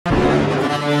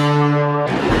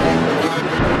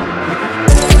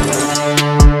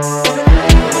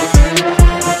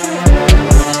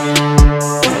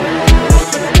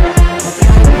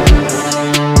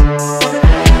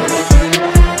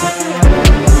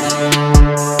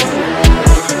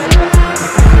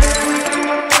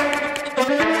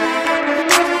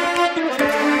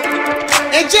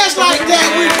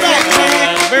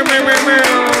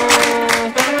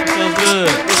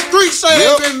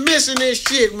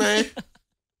shit, man.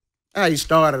 How you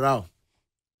started off.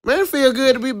 Man, it feel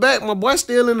good to be back. My boy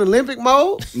still in Olympic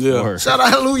mode. Yeah. Shout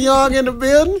out Lou Young in the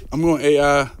building. I'm going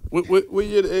AI. What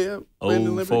year the AI played in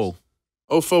the Olympics?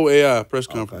 04 AI press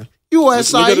conference. Okay. You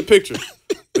at Look at the picture.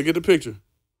 Look at the picture.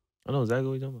 I know exactly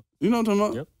what you're talking about. You know what I'm talking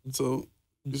about? Yep. So,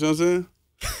 you see what I'm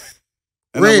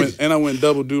saying? And I went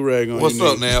double do-rag on What's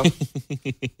up now?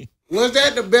 Was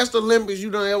that the best Olympics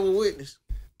you done ever witnessed?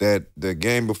 The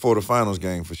game before the finals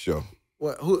game for sure.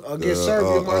 What? Who against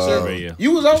Serbia, Marcel? Yeah.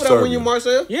 You was over there when you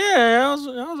Marcel? Yeah, I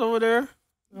was over there.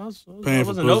 I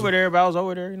wasn't over there, but I was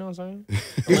over there. You know what I'm saying?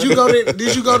 Did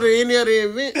you go to any other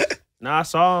event? Nah, I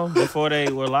saw them before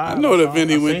they were live. I know the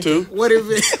event he went to. What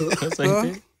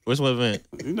event? Which one event?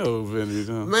 You know what event he's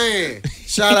on. Man,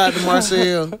 shout out to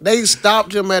Marcel. They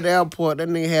stopped him at the airport. That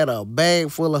nigga had a bag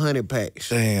full of honey packs.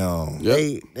 Damn.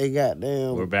 Yep. They got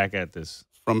damn. We're back at this.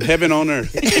 From heaven on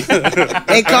earth.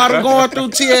 They caught him going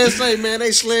through TSA, man.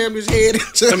 They slammed his head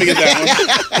into. Let me get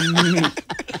that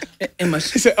one.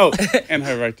 She said, oh, and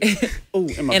her right there. Oh,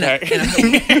 in my pack.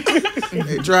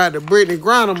 They tried to Brittany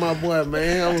Griner, my boy,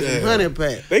 man. On some honey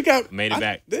pack. They made it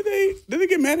back. Did they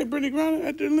get mad at Brittany Griner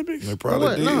at the Olympics? They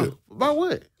probably did. No. About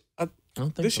what? I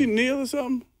don't think Did she kneel or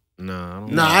something? No, I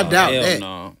don't know. I doubt that.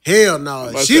 No. Hell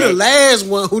no. She the last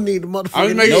one who need the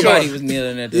motherfucking Nobody was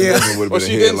kneeling at that. Yeah. Or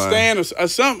she didn't stand or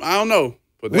something. I don't know.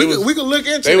 But we could look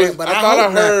into that, but I thought I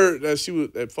hope heard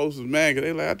that folks was mad because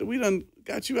they like, we done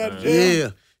got you out of jail. Yeah.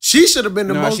 She should have been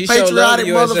the most patriotic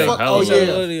motherfucker. Oh,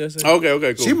 yeah.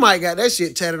 Okay, cool. She might got that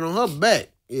shit tatted on her back.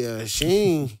 Yeah, she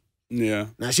ain't. Yeah.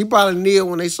 Now, she probably kneeled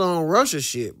when they saw on Russia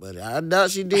shit, but I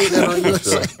doubt she did that on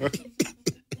USA.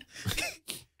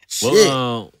 Shit.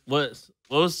 Well,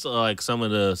 what's like some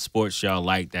of the sports y'all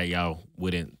like that y'all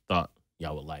wouldn't thought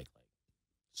y'all would like?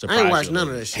 I ain't watched none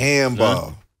of that shit.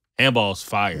 Handball. Handball's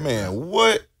fire. Man,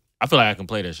 what? I feel like I can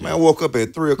play that shit. Man, I woke up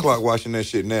at 3 o'clock watching that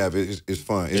shit now. It's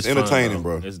fun. It's entertaining, fun,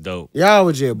 bro. It's dope. Y'all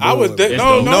was just bored. I was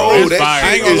No,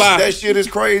 I ain't gonna lie. That shit is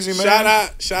crazy, man.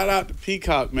 Shout out to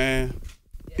Peacock, man.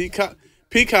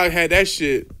 Peacock had that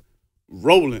shit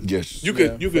rolling. Yes. You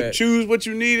could choose what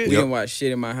you needed. We didn't watch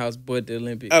shit in my house but the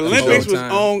Olympics. Olympics was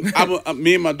on.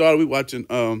 Me and my daughter, we watching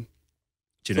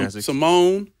gymnastics.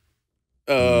 Simone.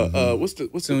 What's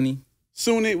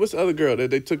Suni. What's the other girl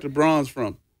that they took the bronze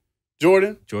from?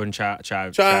 Jordan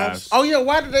Chives. Oh yeah,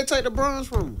 why did they take the bronze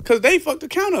from him? Because they fucked the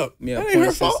count up. Yeah, that ain't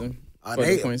her fault.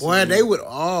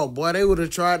 They would have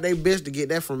tried their best to get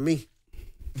that from me.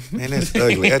 Man, that's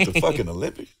ugly. At the fucking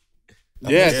Olympics.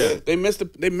 Yeah, they messed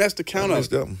the count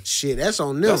up. Shit, that's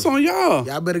on them. That's on y'all.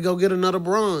 Y'all better go get another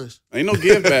bronze. Ain't no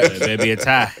give back. Maybe a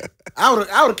tie. I would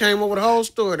have came up with a whole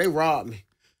story. They robbed me.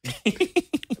 It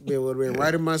would have been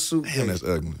right in my suitcase. Man, that's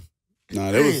ugly.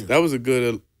 Nah, that was a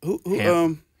good.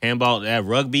 Handball, that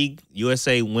rugby,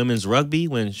 USA women's rugby,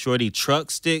 when Shorty truck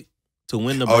stick to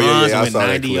win the bronze and win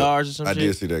 90 yards or something. I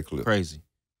did see that clip. Crazy.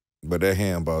 But that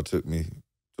handball took me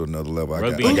to another level.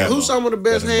 Who's some of the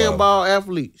best handball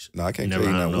athletes? No, I can't tell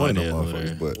you not one of them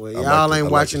motherfuckers. But y'all ain't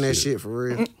watching that shit for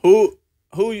real.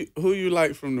 Who you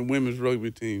like from the women's rugby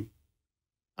team?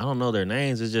 I don't know their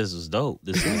names. It just was dope.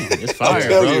 It's fire,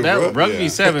 bro. That rugby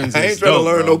sevens. I ain't trying to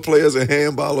learn no players in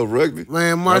handball or rugby.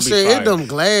 Man, Marcel, it's them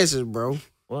glasses, bro.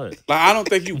 What? Like I don't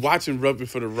think you watching rugby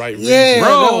for the right reason. Yeah,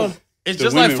 bro. It's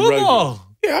just like football. Rugby.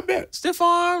 Yeah, I bet. Stiff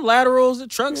arm, laterals, the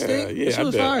truck stick. Yeah,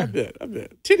 I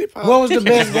bet. Titty pop. What was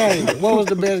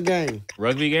the best game?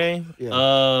 Rugby game?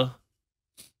 Yeah.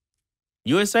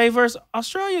 USA versus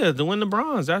Australia to win the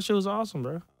bronze. That shit was awesome,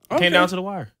 bro. Okay. Came down to the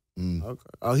wire. Okay.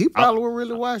 Oh, he probably were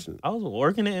really watching. I was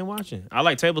working it and watching. I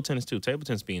like table tennis too. Table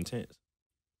tennis be intense.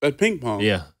 That's ping pong.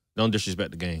 Yeah. Don't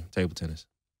disrespect the game. Table tennis.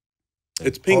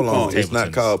 It's ping pong. It's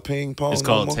not called ping pong. It's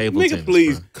called table tennis. Nigga,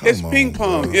 please. It's ping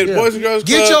pong. Yeah, Boys and Girls Club.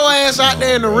 Get your ass out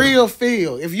there in the real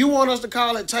field. If you want us to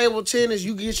call it table tennis,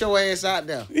 you get your ass out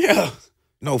there. Yeah.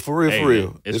 No, for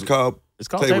real. It's called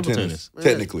table tennis. Man,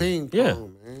 technically. Ping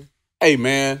pong, man. Hey,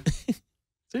 man.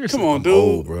 Seriously. Come on, dude.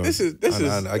 Old, bro. This is.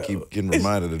 I keep getting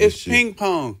reminded of this shit. It's ping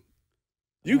pong.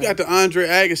 You got the Andre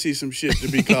Agassi some shit to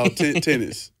be called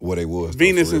tennis. What they was.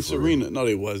 Venus and Serena. No,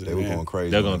 they wasn't. They were going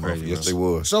crazy. They're going crazy. Yes, they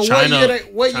was. So what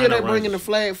year they bringing the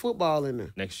flag football in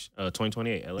there? Next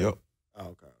 2028 LA. Yep. Oh,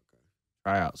 okay.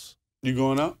 Tryouts. You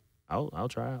going up? I'll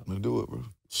try out. Let's do it, bro.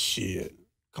 Shit.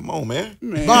 Come on, man.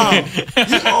 Bob.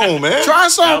 Come on, man. Try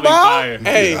something, Bob.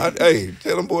 Hey,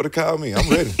 tell them boy to call me. I'm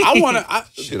ready.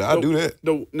 I'll do that.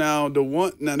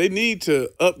 Now they need to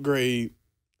upgrade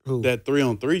that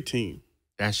 3-on-3 team.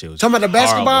 That shit was talking about the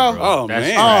basketball. Oh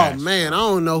man, I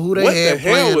don't know who they had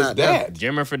playing out there. That?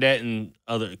 Jimmer Fredette and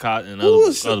other Who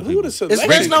the selection?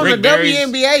 Especially on the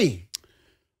WNBA.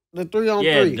 The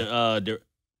 3-on-3. Yeah,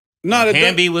 No,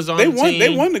 Hamby was on they the won. team. They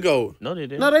won the gold. No, they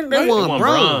didn't. No, they won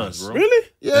bronze. bro. Really?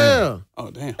 Yeah.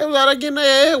 Oh damn. They was out there getting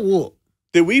their head whooped.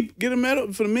 Did we get a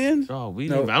medal for the men? Oh, we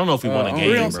No. didn't. I don't know if we won a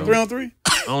game, bro. 3-on-3.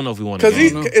 I don't know if we won a Because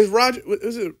game. is Roger?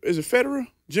 Is it Federer?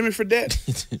 Jimmy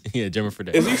Fredette? Yeah, Jimmy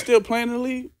Fredette. Is he still playing in the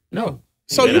league? No.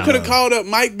 So Yeah. you could have called up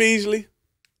Mike Beasley.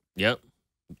 Yep.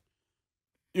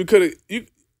 You could have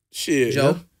shit.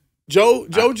 Joe.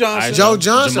 Joe Johnson. Joe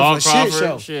Johnson Jamal for shit Crawford.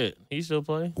 show. Shit, he still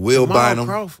play. Will Jamal Bynum.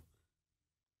 Crawford.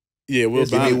 Yeah, Will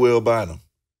Give me Bynum. Will Bynum.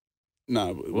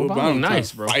 Nah, Will Bynum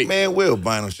nice, bro. Fight. Man, Will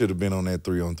Bynum should have been on that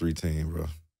 3-on-3 team, bro.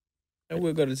 And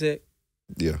we'll go to Tech.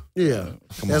 Yeah. Yeah.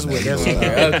 Come That's on, what. man. That's You what. know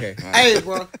Okay. that. Okay. all right. Hey,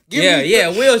 bro. Yeah.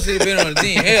 Will should have been on the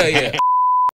team. Hell yeah.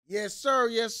 Yes, sir.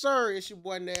 Yes, sir. It's your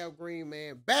boy Navv Greene,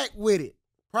 man. Back with it.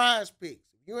 Prize picks.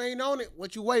 If you ain't on it,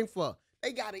 what you waiting for?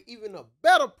 They got even a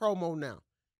better promo now.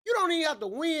 You don't even have to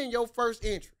win your first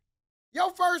entry.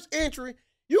 Your first entry,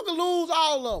 you can lose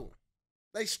all of them.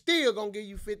 They still gonna give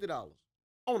you $50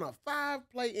 on a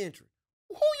 5-play entry.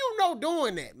 Who you know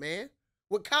doing that, man?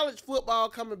 With college football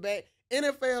coming back,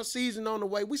 NFL season on the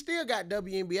way, we still got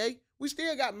WNBA. We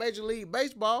still got Major League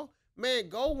Baseball. Man,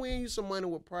 go win you some money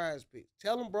with Prize Picks.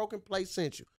 Tell them Broken Play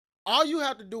sent you. All you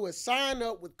have to do is sign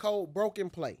up with code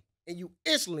BROKENPLAY, and you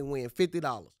instantly win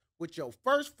 $50 with your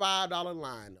first $5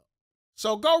 lineup.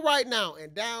 So go right now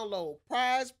and download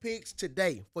Prize Picks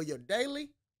today for your daily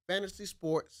fantasy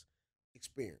sports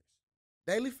experience.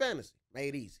 Daily fantasy,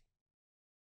 made easy.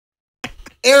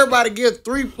 Everybody give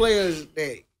 3 players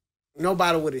that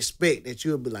nobody would expect that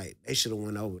you'll be like, they should have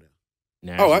went over there.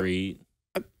 Nash Reed.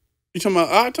 You talking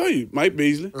about? I tell you, Mike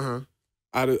Beasley. Uh-huh.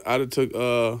 I'd have took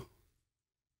who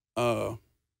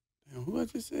I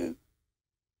just said?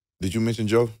 Did you mention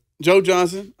Joe? Joe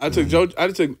Johnson. I took Joe. I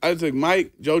took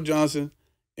Mike, Joe Johnson,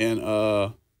 and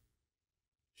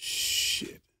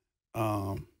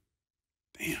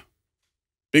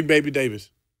Big Baby Davis.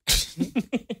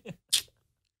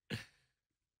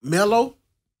 Melo.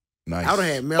 Nice. I would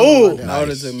have had Melo Oh, out there. I would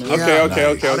have took Melo. Okay, Yeah. okay, I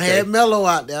okay, would have had okay. Melo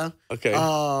out there. Okay.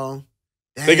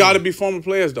 They Dang. got to be former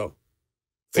players though.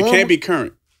 They Former? can't be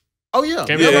current. Oh yeah,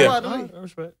 Can't be- Melo yeah. out there. I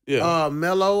respect. Yeah.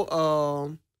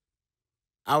 Melo.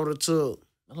 I would have took.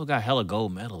 Melo got hella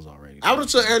gold medals already. I would have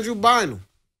took Andrew Bynum.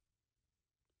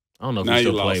 I don't know if Now he you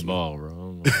still play lost me. ball, bro. I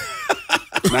don't know.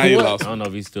 Now you What? lost. I don't know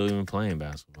if he's still even playing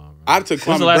basketball, bro. I took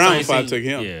When's the Kwame last Brown time you before I seen- took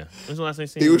him. Yeah. When's the last time you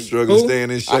seen He was him? struggling Who?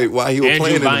 staying in shape while he was Andrew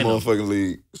playing in the Bynum. motherfucking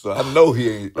league. So I know he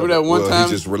ain't. Remember that one time-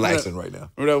 He's just relaxing right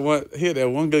now. Remember that one? He had that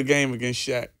one good game against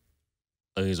Shaq.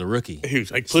 Oh, he's a rookie. He was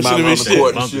like pushing Smiling him on and the shit. court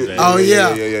and Bumped his shit. ass. Oh,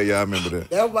 yeah. Yeah. I remember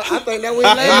that. I think that was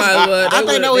his They might as well- last. I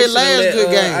think that was his they last should've good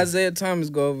let, game. Isaiah Thomas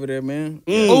go over there, man.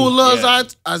 Who loves Yeah.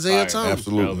 Isaiah Fire. Thomas?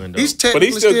 Absolutely. Melvin, He's though. But technically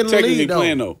he's still still in the technically league, though.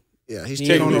 playing though. Yeah, he's He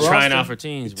technically on the He's trying roster? out for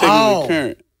teams, bro. Technically Oh.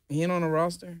 current. He ain't on the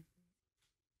roster.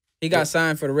 He got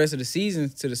signed for the rest of the season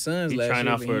to the Suns He's last trying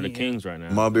year. out but for he the ain't- Kings right now.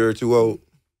 Marbury too old.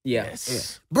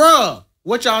 Yes. Bruh,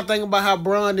 what y'all think about how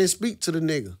Bron didn't speak to the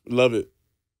nigga? Love it.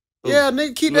 Yeah,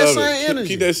 nigga, keep that Love same it. energy.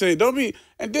 Keep that same. Don't be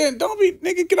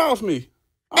nigga, get off me.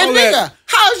 All And that nigga,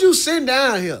 how's you sitting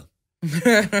down here?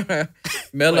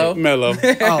 Mello. mellow.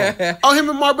 Oh, him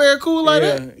and Marbury cool like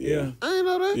that? Yeah. I ain't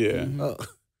know that. Yeah. Oh,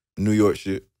 New York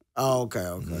shit.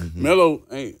 okay. Mellow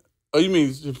ain't. Oh, you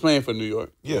mean just playing for New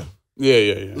York? Yeah.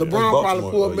 Yeah. LeBron Baltimore. probably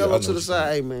Oh, pulled yeah, Melo I know to the what side.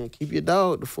 you're Hey, man, keep your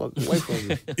dog the fuck away from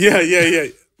me. Yeah.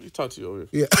 Let me talk to you over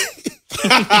here.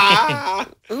 Yeah.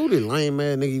 Who the lame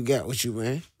man nigga you got with you,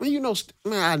 man? Man, you know,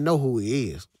 man, I know who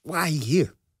he is. Why he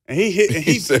here? And he hit. And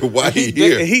He said, "Why he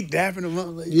here?" And he dapping him up.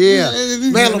 Like, Yeah.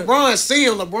 Man, LeBron see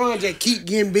him. LeBron just keep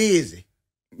getting busy.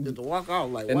 Just to walk off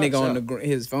like, That watch nigga on out.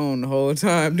 his phone the whole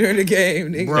time during the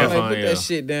game. Nigga, Bruh. like, put Yeah. that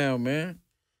shit down, man.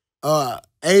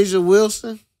 Asia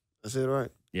Wilson. That's it, right?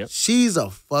 Yep. She's a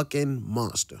fucking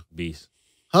monster. Beast.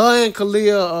 Her and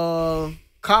Kalia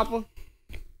Cooper.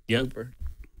 Yep.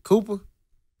 Cooper.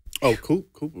 Oh,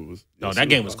 Cooper was. No, that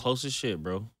game was close as shit,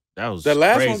 bro. That was That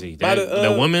last crazy. one by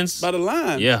the women's. by the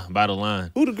line. Yeah, by the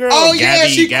line. Who the girl? Oh, yeah,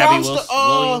 Gabby- she Gabby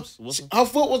crossed Wilson? her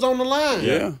foot was on the line.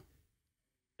 Yeah.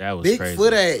 That was Big crazy.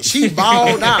 foot ass. She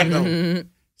balled out, though.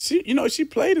 She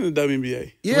played in the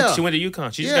WNBA. Yeah. She went to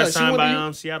UConn. She just Yeah, got she signed went by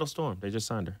to Seattle Storm. They just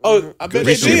signed her. Oh, I bet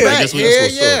they Recently, She did. right? back. This week. Yeah,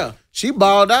 That's what's yeah. She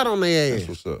balled out on their That's ass.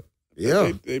 what's up.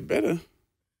 Yeah. They better.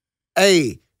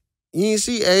 Hey, you ain't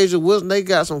see Asia Wilson? They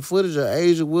got some footage of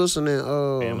Asia Wilson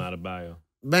and Bam out of bio.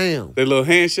 Bam. That little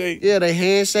handshake. Yeah, they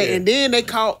handshake. Yeah. And then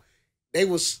they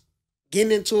was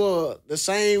getting into the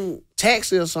same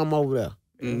taxi or something over there.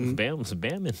 Mhm. Bam was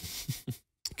bamming.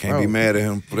 Can't Bro. be mad at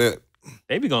him for that.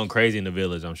 They be going crazy in the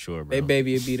village, I'm sure, bro. They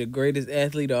baby would be the greatest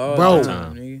athlete of all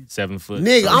time, nigga. 7 foot.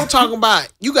 Nigga, I'm talking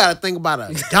about, you got to think about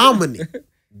a dominant.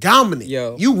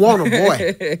 Yo. You want a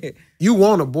boy. You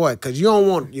want a boy because you don't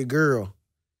want your girl.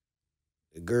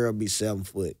 The girl be 7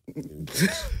 foot.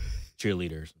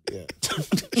 Cheerleaders. Yeah.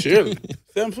 Cheerleaders.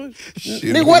 7 foot?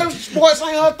 Nigga, what if sports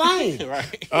ain't her thing?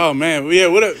 Right. Oh, man. Yeah,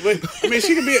 I mean,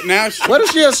 she could be now. What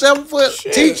if she a 7 foot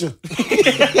teacher?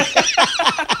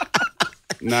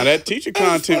 Now, that teacher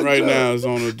content right now is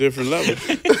on a different level.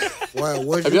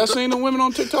 Have y'all seen the women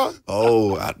on TikTok?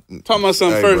 Oh, talking about some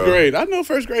first grade. I know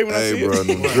first grade when I see bro, it.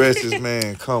 them dresses,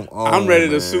 man, come on. I'm ready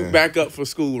to suit back up for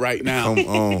school right now. Come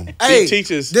on. Hey,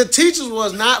 teachers. The teachers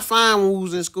was not fine when we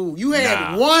was in school. You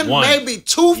had one, maybe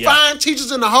 2 Yeah. fine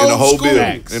teachers in the whole school.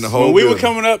 Building. In the whole When we were building.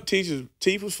 coming up,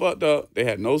 teeth was fucked up. They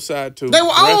had no side tooth. They were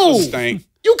Breath was old. stank.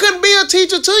 You couldn't be a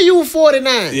teacher till you were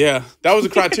 49. Yeah, that was the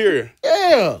criteria.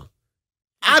 Yeah.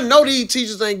 I know these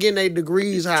teachers ain't getting their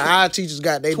degrees how our teachers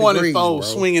got their degrees, 24 bro.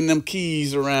 swinging them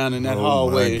keys around in that Oh,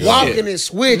 hallway. my God. Walking and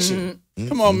switching.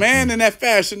 Come on, man, in that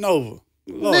Fashion Nova.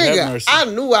 Lord have Nigga, mercy. I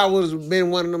knew I was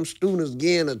been one of them students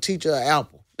getting a teacher an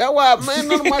apple. That's why, man,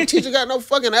 none of my teachers got no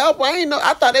fucking apple. I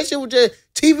thought that shit was just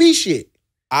TV shit.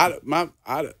 I'd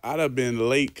have been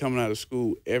late coming out of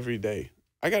school every day.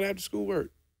 I got after school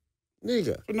work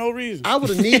Nigga, for no reason. I would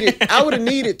have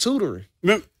needed tutoring.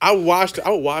 Remember, I would wash the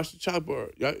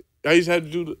chalkboard. Y'all used to have to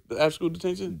do the after school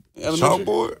detention. Elementary?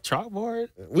 Chalkboard?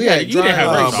 We had you didn't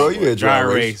have dry race. erase. bro, you had dry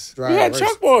erase. Dry We had erase.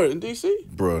 chalkboard in D.C.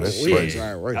 Bro, that's We had crazy. dry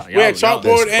erase. We had chalkboard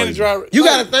that's and crazy. dry erase. You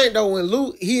got to think though, when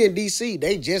Luke he in DC,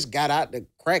 they just got out the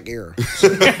crack era.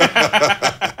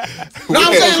 No,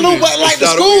 I'm saying Luke, but like the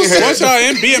school Once system, y'all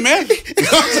in BMF,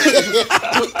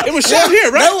 it was shot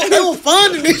here, right? they were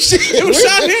funding this shit. It was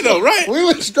shot here though, right? We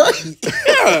were straight.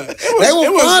 Yeah, They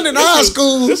were funding our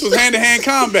schools. This was hand-to-hand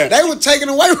combat. They were taking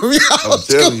away from y'all I'm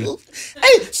telling you. schools.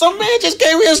 Hey, some man just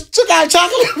came here and took our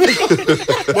chocolate.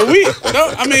 But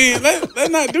let's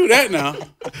not do that now.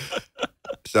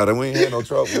 Shout out, we ain't had no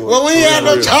chalkboard. Well, we ain't had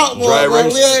no chalkboard, Dry bro.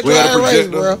 erase. We had a dry erase,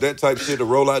 projector, bro. that type shit, a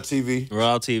rollout TV.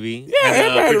 Raw TV. Yeah, and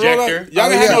everybody a had to roll projector. out. Y'all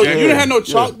didn't have no. You didn't have no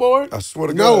chalkboard. I swear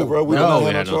to No. God, bro, we No, don't we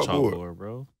have had no chalkboard. chalkboard,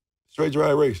 bro. Straight dry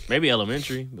erase. Maybe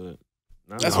elementary, but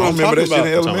That's I what don't I'm remember talking that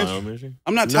shit in about. elementary.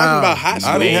 I'm not talking about high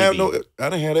school. I didn't have Maybe. I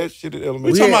didn't have that shit in We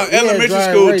elementary. talking had- about we had elementary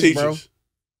dry school erase, teachers. bro.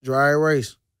 Dry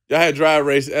erase. Y'all had dry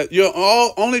erase. You're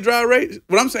all only dry erase.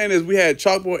 What I'm saying is we had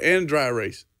chalkboard and dry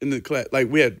erase in the class.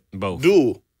 Like we had Both.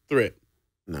 dual threat.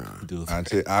 Nah. I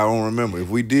don't remember. If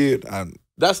we did,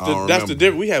 That's I don't the remember.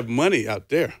 difference. We have money out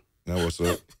there. know what's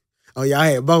up. Oh, y'all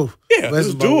had both. Yeah, it was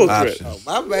That's dual both. threat. Options.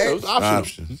 Oh, my Yeah, it bad. was optional.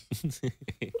 Options.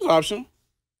 It was optional.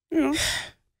 You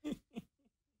know.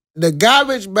 The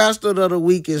garbage bastard of the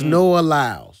week is Noah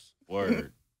Lyles.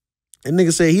 Word. That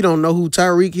nigga said he don't know who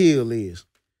Tyreek Hill is.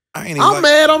 I ain't even I'm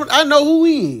mad. I know who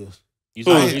he is. You I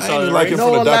saw, ain't, you I saw ain't the even like race? him from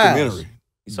the Noah Lyles. documentary.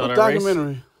 You saw What that race?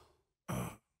 documentary?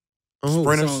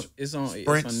 Sprinters. It's on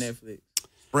Sprints. Netflix.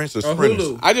 Sprints or Or sprinters.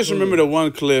 Hulu. I just remember the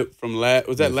one clip from was that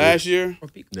Netflix. last year?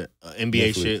 The NBA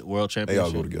Netflix. shit, World They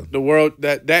all Championship. go together. The world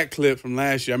that clip from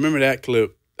last year. I remember that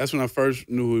clip. That's when I first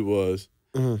knew who he was.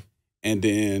 Mhm. And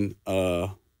then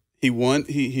he won.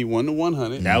 He won the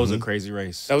 100. That was a crazy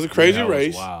race. That was a crazy That was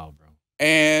race. Wow,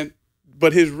 bro.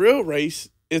 But his real race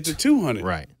is the 200.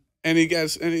 Right. And he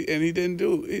didn't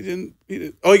do. He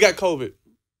didn't. Oh, he got COVID.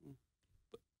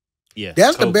 Yeah.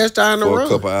 That's the COVID. best time to For a run.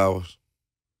 couple hours.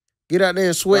 Get out there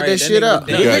and sweat Right, that that shit nigga up.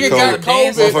 was The nigga got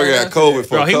COVID. Motherfucker got COVID for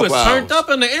Bro, a he couple was hours. turned up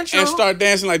in the intro. And start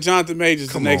dancing like Jonathan Majors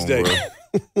Come the next on, day.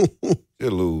 Bro.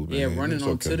 Just lose, man. Yeah, running It's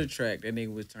onto okay. the track, that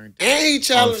nigga was turned. And he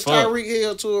challenged fuck. Tyreek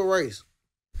Hill to a race.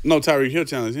 No, Tyreek Hill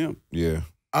challenged him. Yeah,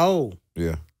 Oh,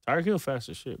 yeah. Tyreek Hill fast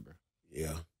as shit, bro.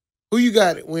 yeah. Who you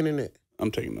got it winning it? I'm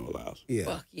taking no allows. Yeah.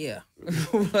 Fuck yeah.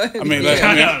 I mean,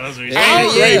 yeah. That's what he I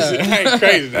ain't Yeah. crazy. I ain't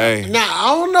crazy. now. Hey, Now,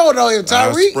 I don't know, though, if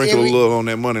I Tyreek... sprinkle a if he- little on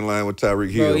that money line with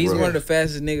Tyreek Hill, Bro, he's bro. one of the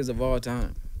fastest niggas of all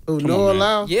time. Who, Come Noah on, man.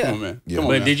 Lyles? Yeah. Come on, man. Yeah. Come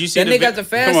on, But now. did you see That the nigga got the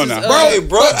Come on fastest. now. Bro, Hey,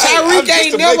 bro, but Tyreek just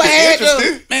ain't to never make it had the...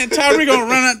 interesting. Man, Tyreek gonna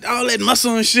run out all that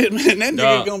muscle and shit, man. That nigga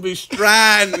Dog. gonna be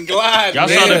striding and gliding. Y'all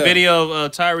man. saw the Yeah. video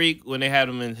of Tyreek when they had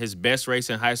him in his best race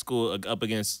in high school up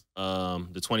against the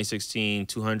 2016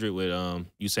 200 with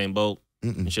Usain Bolt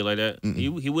and shit like that. Mm-mm.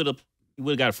 He would have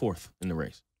got a fourth in the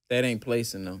race. That ain't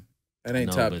placing though. That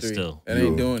ain't No, top but 3. still. That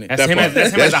ain't doing it. That's That him, part.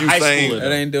 as a That's high Usain. schooler.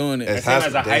 That ain't doing it. That's him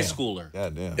as a high Damn. schooler.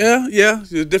 Goddamn. Yeah.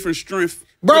 It's a different strength.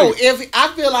 Bro,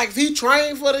 I feel like if he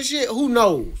trained for the shit, who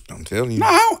knows? I'm telling you. Nah,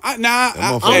 That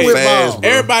I'm motherfucker with fast, Bob. bro.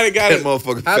 Everybody got That it.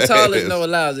 motherfucker How fast. tall is Noah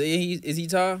Lyles? Is he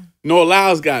tall? Noah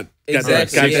Lyles got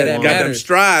Exactly. got Yeah, that them matters.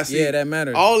 strides. See, Yeah, that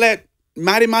matters. all that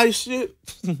mighty shit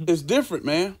is different,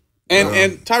 man.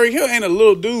 And Tyreek Hill ain't a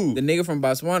little dude. The nigga from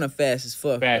Botswana fast as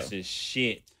fuck. Fast as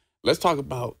shit. Let's talk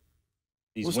about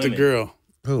These what's women. the girl?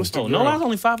 Who? What's the Oh, girl? no, I was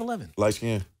only 5'11". Light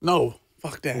skin. No,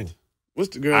 fuck that. Who? What's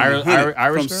the girl? Irish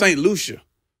from girl? St. Lucia,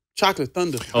 Chocolate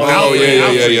Thunder. Oh, Oh,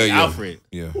 Alfred, yeah. Alfred.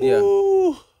 Yeah. Yeah.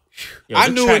 Ooh. Yo, I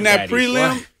the knew track in that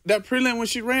daddies. prelim, when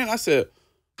she ran, I said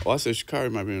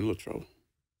Sha'Carri might be in a little trouble.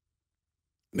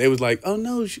 They was like, oh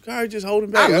no, Sha'Carri just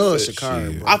holding back. I love said,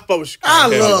 Sha'Carri, shit. bro. I fuck with Sha'Carri. I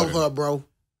Hell love yeah. her, bro.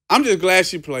 I'm just glad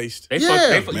she placed. They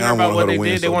Yeah. fucked. Man, You I heard about want her what to they win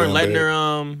did? They so weren't damn letting bad.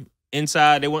 her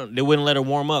inside. They wouldn't let her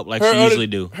warm up like Her she usually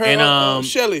do. Her, And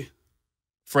Shelly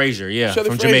Frazier, yeah, Shelly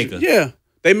from Frazier. Jamaica. Yeah,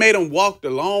 they made them walk the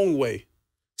long way.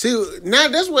 See, now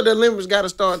that's what the Olympics got to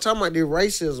start talking about, the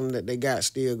racism that they got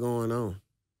still going on.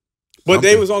 But they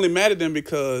Something. was only mad at them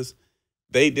because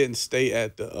they didn't stay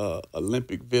at the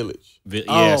Olympic Village.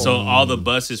 Yeah, so Oh. all the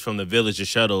buses from the village, the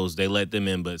shuttles, they let them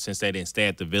in. But since they didn't stay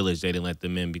at the village, they didn't let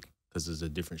them in because it's a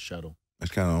different shuttle.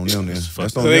 That's kind of on them then. It's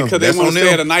That's fucked on So they them. because they That's want on to stay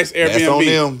at a them. nice That's on Airbnb.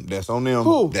 them. That's on them.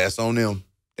 Who? That's on them.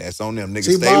 That's on them. Niggas,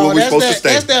 See, stay Ball, where we that's supposed to that,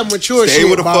 stay. that's that mature Stay shit,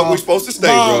 where the fuck Ball. we supposed to stay,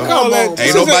 Ball, bro. come on. Ain't This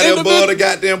is nobody an above the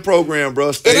individual- goddamn program, bro.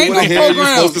 It Stay ain't where the no hell you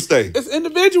program. supposed to stay. It's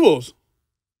individuals.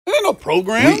 It ain't no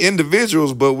program. We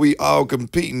individuals, but we all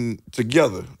competing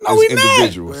together No, as we not.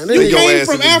 individuals. Man, Stay they You your came ass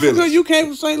from in this Africa. village. You came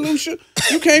from St. Lucia.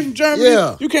 You came from Germany.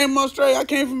 Yeah. You came from Australia. I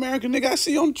came from America. Nigga, I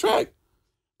see you on the track.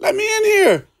 Let me in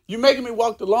here. You making me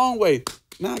walk the long way.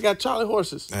 Now I got Charlie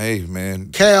horses. Hey,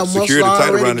 man. Cal Security Muscle tight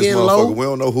already around this getting motherfucker. low. We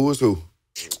don't know who is who.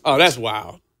 Oh, that's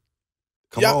wild.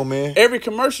 Come Y'all- on, man. Every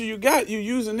commercial you got, you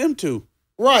using them two.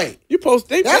 Right. You post.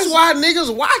 That's why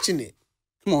niggas watching it.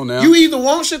 Come on now. You either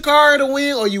want Sha'Carri to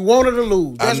win or you want her to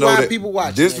lose. That's I know why that people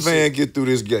watching this that van shit. get through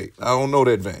this gate. I don't know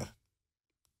that van.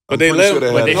 But I'm they pretty let sure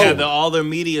them- But they had had no- all their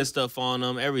media stuff on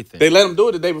them, everything. They let them do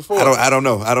it the day before. I don't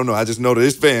know. I just know that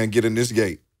this van get in this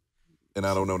gate, and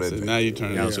I don't know that So van. now you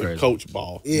turn That it was into crazy. coach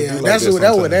ball. Yeah, like that's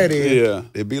that what that is. Yeah.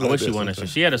 It be I like wish that she won that shit.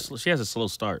 sometimes. She has a slow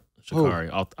start.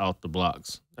 Sha'Carri out the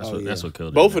blocks. That's Oh, what that's yeah. what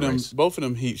killed her. Both in of the them, race. both of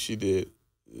them heats she did.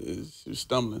 She was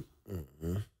stumbling a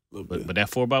little bit. But that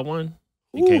 4x1,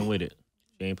 she Ooh. came with it.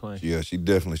 She ain't playing. Yeah, she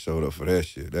definitely showed up for that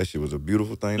shit. That shit was a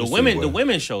beautiful thing. The to see, women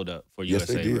boy. showed up for Yes,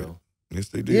 they USA, did. bro. Yes,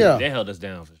 they did. Yeah. They held us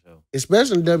down for sure.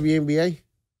 Especially in WNBA.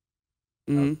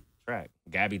 Mhm. Track.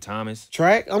 Gabby Thomas.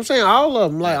 Track. I'm saying all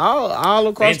of them, like all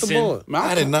across the Benson. board.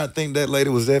 I did not think that lady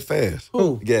was that fast.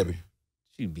 Who? Gabby.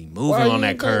 She'd be Why moving you on that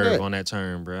think curve, that? on that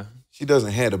turn, bro. She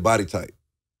doesn't have the body type.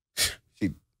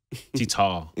 She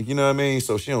tall. You know what I mean?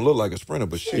 So she don't look like a sprinter,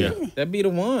 but shit. Yeah. That be the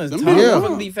ones. Them Tall be the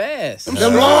women ones. be fast. Them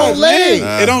Them strong, long man. legs.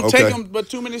 Nah, It don't okay. take them but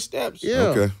too many steps. Yeah.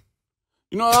 Okay.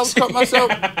 You know, I was caught myself.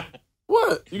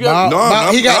 What? You got?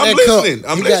 No, He got I'm that cup. listening.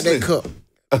 I'm he listening. got that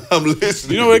cup. I'm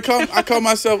listening. You know what? I caught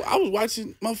myself. I was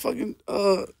watching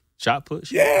motherfucking. Shot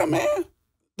push. Yeah, man.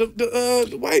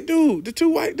 The white dude, the two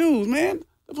white dudes, man.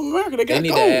 They're from America. They got They need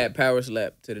gold. to add power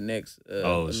slap to the next Shit,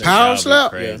 Power that would be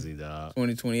slap? Crazy, dog.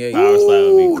 2028. Power slap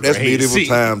would be Ooh, that's crazy. medieval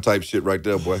time type shit right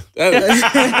there, boy. Them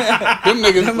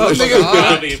niggas. Them motherfucker niggas hard.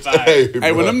 That'd be fire.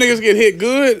 hey, when them niggas get hit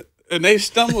good and they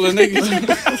stumble and they get.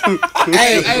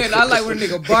 Hey, I like when a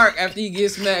nigga bark after he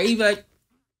gets smacked. He be like,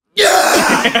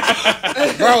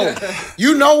 Bro,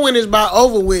 you know when it's about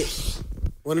over with.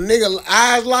 When a nigga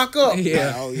eyes lock up. Yeah.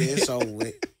 Like, oh yeah, it's over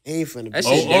with. Ain't finna be. That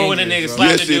shit Or when a dangerous, nigga bro.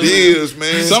 slap Yes, the it dude. is,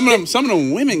 man. some of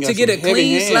them women got to get a some heavy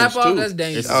clean hands, slap off, too. that's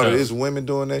dangerous. It's- Oh, there's women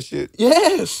doing that shit.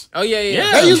 Yes. Oh, yeah.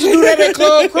 Yeah. They used to do that at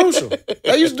Club Crucial.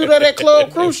 They used to do that at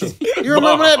Club Crucial. You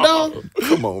remember that, Don?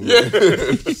 Come on, man.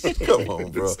 Come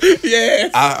on, bro. Yeah.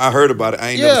 I heard about it. I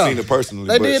ain't Yeah. never seen it personally.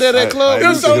 They but did that at Club I Them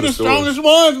used to some hear of the stories. strongest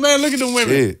ones, man. Look at them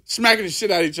women Shit. smacking the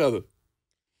shit out of each other.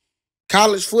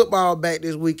 College football back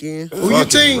this weekend. Who your Fucking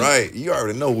team? Right. You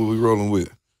already know what we rolling with.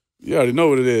 You already know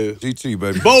what it is. GT,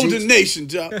 baby. Bolden Nation,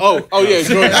 Joe. Oh yeah,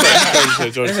 Georgia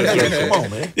Tech. Georgia Tech. Come on,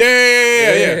 man.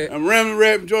 Yeah. I'm ramming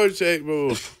rap Georgia Tech, bro.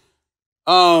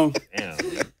 Damn.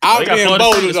 I'll They got be in Florida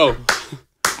Boulder State though.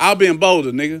 I'll be in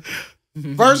Boulder, nigga.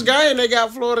 First game they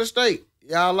got Florida State.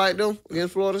 Y'all like them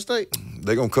against Florida State?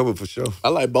 They gonna cover for sure. I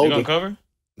like You Boulder. gonna cover?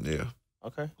 Yeah.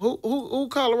 Okay. Who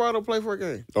Colorado play for a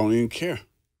game? Don't even care.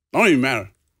 Don't even matter.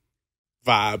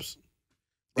 Vibes,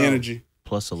 Bro. energy.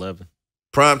 Plus 11.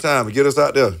 Prime time. Get us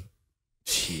out there.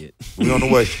 Shit. We on the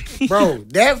way. Bro,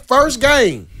 that first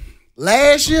game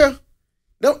last year,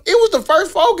 no, it was the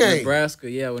first 4 games. Nebraska,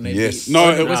 yeah, when they Yes. beat. No,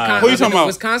 Wisconsin, who you talking about?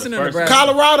 Wisconsin The and first- Nebraska.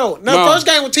 Colorado. No, No. first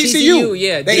game was TCU. TCU,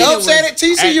 yeah. They Then it upset was at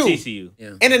TCU. At TCU.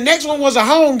 And the next one was a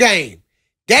home game.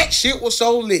 That shit was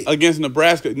so lit. Against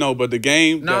Nebraska. No, but the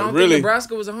game No, I that don't really think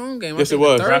Nebraska was a home game. I Yes, think it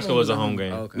was. the third Nebraska one was a home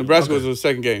game. Oh, okay. Nebraska was the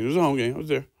second game. It was a home game. I was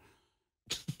there.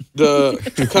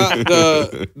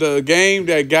 The game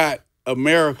that got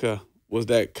America was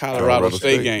that Colorado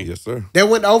State game. Yes, sir. They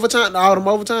went to overtime, all them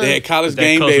overtime. They had college That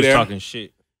game coach day was there. talking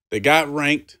shit. They got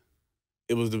ranked.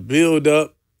 It was the build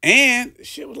up, and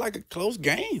shit was like a close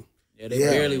game. Yeah, they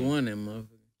barely won that motherfucker.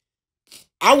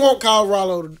 I want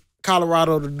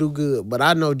Colorado to do good, but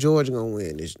I know Georgia gonna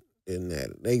win this and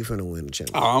that. They finna win the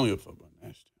championship. Oh, I don't give a fuck about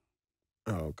that.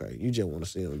 Oh, okay. You just want to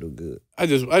see them do good. I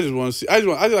just want to see. I just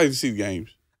like to see the games.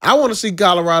 I want to see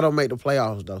Colorado make the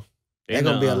playoffs though. They're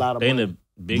gonna be a lot of They in money.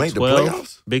 the Big Make the 12.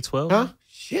 playoffs? Big 12. Huh?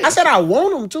 Shit. I said I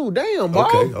want them too. Damn, bro.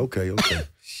 Okay.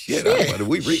 Shit.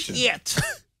 We reaching. Shit.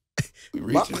 We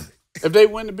reaching. If they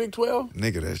win the Big 12,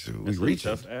 Nigga, that shit. We That's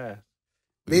reaching. tough ass.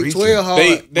 We Big reaching. 12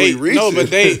 hard. they We no, but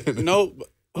reaching.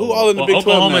 who all in the Big 12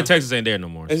 Oklahoma now? and Texas ain't there no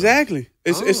more. so. Exactly.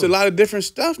 It's a lot of different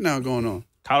stuff now going on.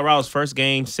 Colorado's first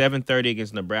game, 7:30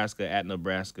 against Nebraska at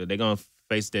Nebraska. They're gonna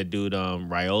face that dude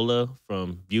Raiola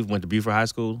from went to Buford High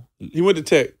School. He went to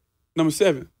Tech, number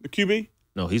 7, the QB.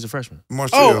 No, he's a freshman.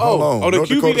 Marcel, hold on. The North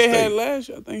QB Dakota they State. had last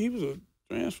year. I think he was a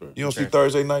transfer. You don't see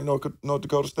Thursday night North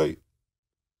Dakota State?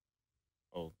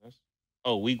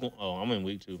 Week 1. Oh, I'm in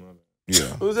week 2. My bad. Yeah.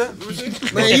 Who's that?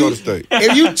 North Man, Dakota State.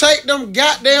 if you take them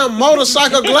goddamn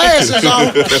motorcycle glasses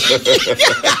off,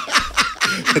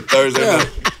 Thursday night.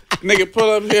 Nigga pull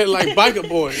up here like biker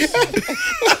boys.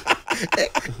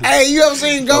 hey, you ever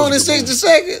seen Gone in 60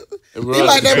 Seconds? He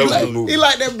like that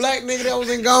black nigga that was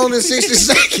in Gone in 60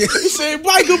 Seconds. He said,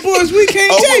 biker boys, we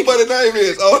can't take it. What the name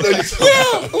is? Oh, no,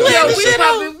 you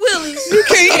Poppin' Willies. You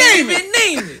can't name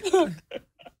it.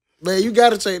 Man, you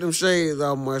gotta take them shades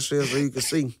off, Marcel, so you can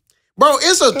see. Bro,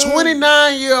 it's a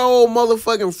 29-year-old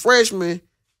motherfucking freshman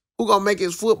who gonna make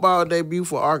his football debut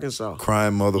for Arkansas.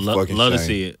 Crying motherfucking Love to shame.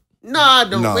 see it. Nah,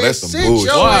 don't No, man. that's some Sit bullshit.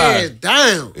 your Why? ass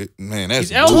down. Man, that's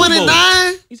He's eligible.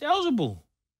 29? He's eligible.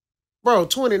 Bro,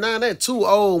 29, that's too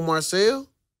old, Marcel.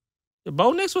 The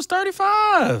Bo Nix was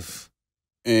 35.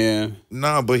 And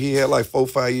Nah, but he had like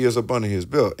 4-5 years up under his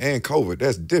belt. And COVID,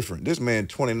 that's different. This man,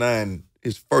 29,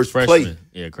 his first Freshman. play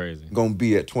Yeah, crazy. gonna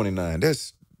be at 29.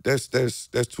 That's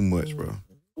too much, bro.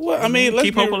 well, I mean,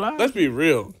 Keep hope alive. let's be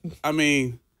real. I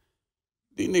mean,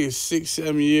 these niggas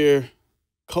 6-7 year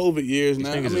COVID years These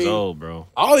now. niggas I is mean, old, bro.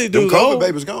 all these Them dudes COVID old.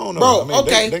 babies gone, though. Bro, I mean,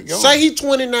 okay. they gone. Say he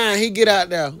 29, he get out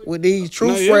there with these true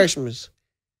No, yeah. freshmen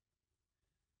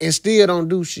and still don't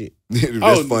do shit.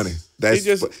 That's funny. That's he's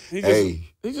just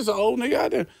an old nigga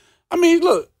out there. I mean,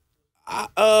 look,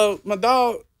 my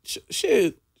dog,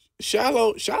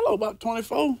 Shallow about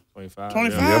 24. 25.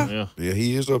 25? Yeah. Yeah,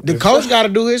 he is up The there. coach got to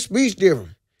do his speech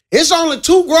different. It's only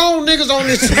 2 grown niggas on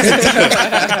this team.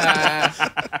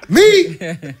 Me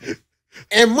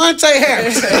and Monte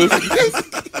Harris.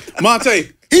 Monte,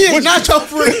 He is not your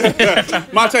friend.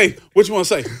 Monte, what you want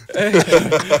to say?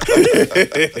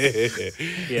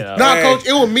 Yeah. Nah, coach,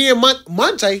 it was me and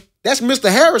Monte. That's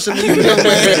Mr. Harrison. You young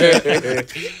man.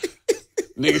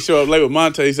 Nigga show up late with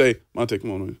Monte. He say, Monte,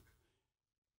 come on.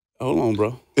 Hold on,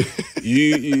 bro.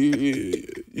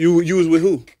 You was with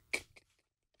who?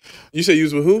 You say you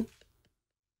was with who?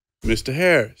 Mr.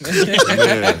 Harris.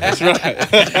 That's right.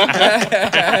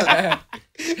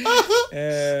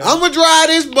 I'm going to drive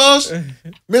this bus.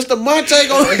 Mr. Monte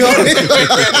going to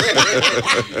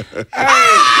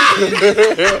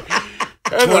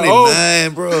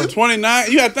 29, bro.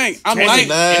 29. You got to think. I'm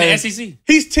 29. In the SEC.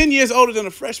 He's 10 years older than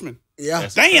a freshman. Yeah.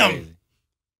 That's Damn. crazy.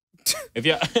 If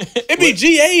y'all, It be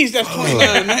GAs that's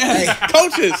 29, man.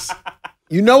 Coaches.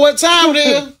 You know what time it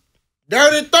is?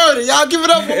 Dirty 30. Y'all give it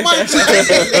up for Monte.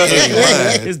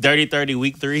 it's Dirty 30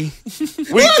 week 3. Week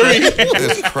 3.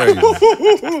 That's crazy.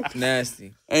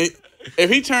 Nasty. And if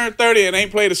he turned 30 and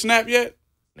ain't played a snap yet,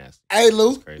 Nasty. Hey,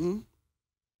 Lou. Crazy.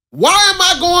 Why am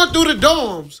I going through the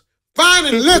dorms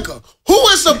finding liquor? Who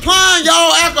is supplying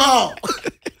y'all alcohol?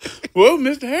 well,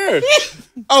 Mr. Harris.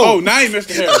 Oh, now he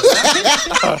Mr. Harris.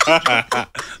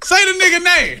 Say the nigga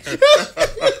name.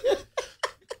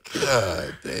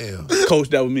 God damn. Coach,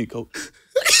 that was me, coach.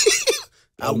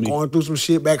 I'm going through some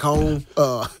shit back home.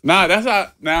 Nah, that's how.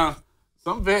 Now,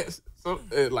 some vets,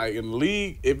 like in the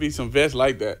league, it be some vets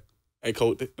like that. Hey,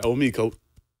 coach, that was me, coach.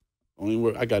 Only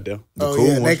work I got there. Oh, cool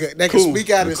yeah, ones. they can speak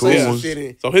out and say cool some ones. shit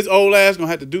in. So his old ass gonna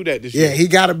have to do that this Yeah, year. he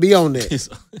got to be on that.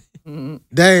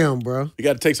 Damn, bro. He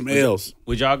got to take some L's.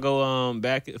 Would y'all go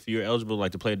back if you're eligible,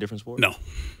 like to play a different sport? No.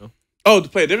 Oh, to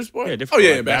play a differort sport? Yeah, different. Oh,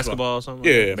 yeah, like basketball or something.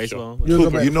 Yeah, like yeah, that? Baseball. You go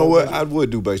back You know to what? baseball? I would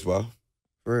do baseball.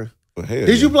 For real. But hell,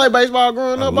 Did you yeah. play baseball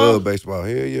growing I up? love Bob? baseball.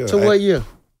 Hell yeah. To what year?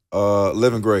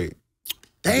 11th grade.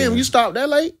 Damn, Yeah. you stopped that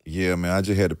late? Yeah, man. I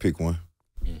just had to pick one.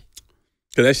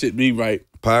 Cause that shit be right.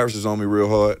 Pirates is on me real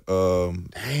hard.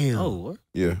 Damn. Oh, what?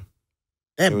 Yeah.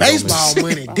 That it was on baseball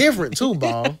money different too,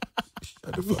 ball.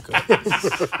 Shut the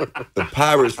fuck up. The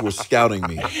Pirates were scouting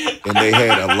me, and they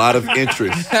had a lot of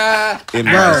interest in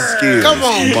my skills. Come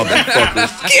on,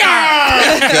 motherfuckers.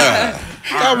 God.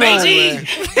 Come on, man.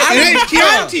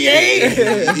 County, eh?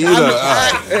 See,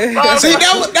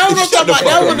 that was what I'm talking about.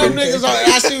 That one of them niggas.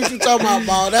 I see what you talking about,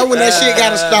 ball. That when that shit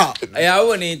gotta stop. Yeah, I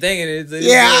wasn't even thinking it.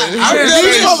 Yeah, These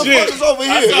motherfuckers over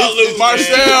here.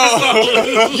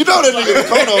 Marcel. You know that nigga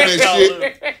cone on that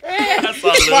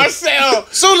shit. Marcel.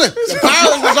 Soon as the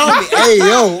Pirates was on me, hey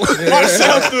yo,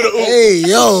 Marcel threw the oop. hey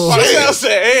yo. Marcel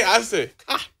said, hey, I said,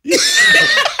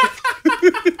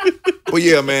 Well,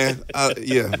 yeah, man.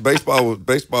 Baseball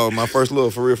was my first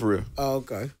love, for real. Oh,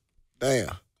 okay,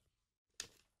 damn.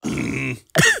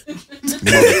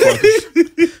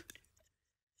 Motherfuckers.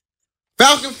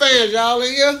 Falcon fans, y'all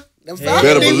in here? The better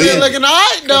Falcons believe been it. looking all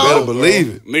right, Better though. believe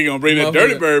it. nigga gonna bring that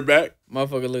dirty bird back.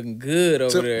 Motherfucker looking good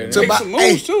over there. to Make about- some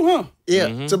moves too, huh? Yeah,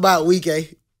 it's about week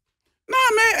 8. Nah,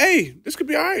 man, hey, this could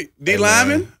be all right. D Hey,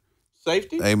 lineman, man.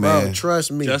 safety, Hey, Bro, man.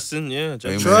 trust me. Justin, yeah.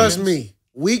 Justin. Trust me.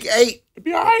 Week 8. could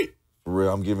be all right. For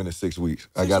real, I'm giving it 6 weeks.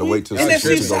 I gotta wait till And 6 NFC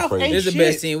weeks to go South crazy. ain't This is the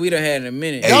shit. best team we done had in a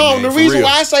minute. Hey, No, man, the for reason real.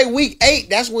 why I say week 8,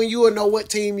 that's when you will know what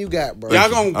team you got, bro. Y'all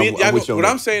gonna beat. I'm with you on What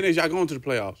that. I'm saying is y'all going to the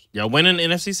playoffs. Y'all winning the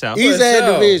NFC South. He's For at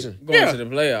sure. division. Going Yeah. to the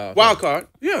playoffs. Wild card.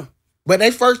 Yeah. But they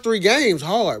first 3 games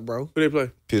hard, bro. Who they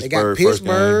play? They got Pittsburgh. first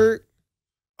game. Pittsburgh,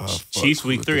 Fuck. Chiefs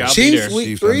week 3. I'll be Chiefs there. week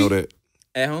Chiefs, 3. I know that.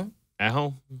 At home? At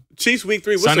home. Chiefs week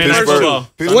 3. What's Sunday the night first football. two?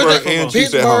 Pittsburgh What's that? and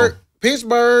Chiefs at home.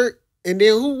 Pittsburgh, and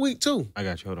then who week 2? I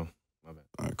got you. Hold on. My bad.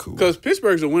 All right, cool. Because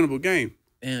Pittsburgh's a winnable game.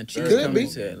 Damn, Chiefs could coming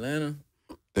be. to Atlanta.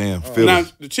 Damn, Now Philly.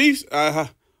 the Chiefs.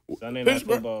 Sunday night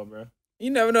Pittsburgh. football, bro. You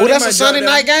never know. Oh, they that's might a Sunday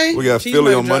drop night them. game? We got Chiefs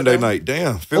Philly might on drop Monday them. night.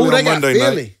 Damn, Oh, Philly they on got Monday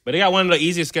Philly. night. But they got one of the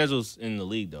easiest schedules in the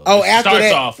league, though. Oh, It after starts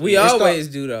that, off. We always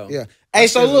do, though. Yeah. Hey,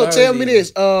 so That's look, just tell me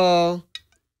always this.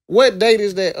 What date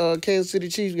is that Kansas City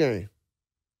Chiefs game?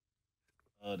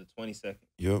 The 22nd.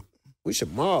 Yep, We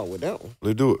should mob with that one.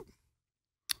 let's do it.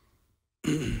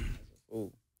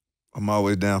 I'm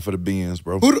always down for the beans,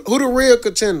 bro. Who the real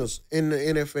contenders in the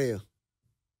NFL?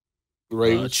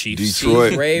 Ravens. Chiefs.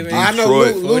 Detroit. Ravens. I know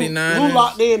Detroit. who 49ers.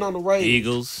 locked in on the Ravens.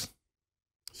 Eagles.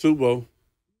 Super Bowl.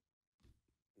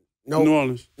 New No,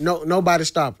 Orleans. nobody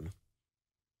stopping them.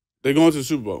 They're going to the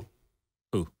Super Bowl.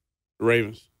 Who? The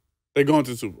Ravens. They're going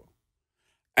to the Super Bowl.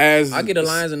 As I'll get the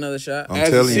Lions another shot. I'm As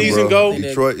the telling you, season bro. go-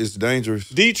 Detroit is dangerous.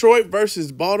 Detroit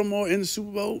versus Baltimore in the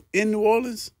Super Bowl in New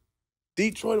Orleans.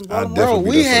 Detroit and Baltimore. Bro, Definitely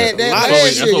we be there had for that that. last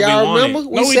That's year. what we Y'all wanted.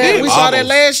 remember? No, we said did. we saw that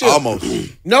last year.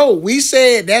 Almost. No, we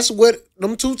said that's what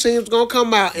them two teams gonna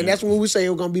come out, and that's when we say it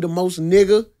was gonna be the most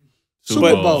nigga Super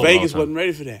But Bowl. Vegas wasn't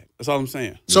ready for that. That's all I'm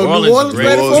saying. So New New Orleans Orleans is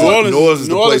ready great. for it? Orleans- New Orleans is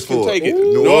the New Orleans place can for it. take it. New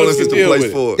New Orleans Orleans is can the deal place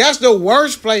with it. for it. That's the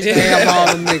worst place to have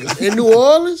all them niggas. In New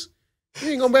Orleans, you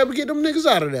ain't gonna be able to get them niggas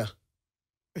out of there.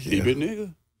 Keep it,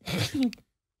 nigga.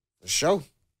 For sure.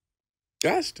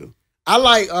 Got to. I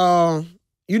like,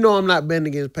 you know I'm not betting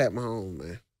against Pat Mahomes,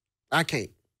 man. I can't.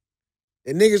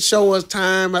 The niggas show us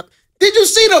time. Did you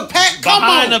see the Pat? Come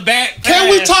Behind on. the back. Can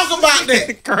we pass. talk about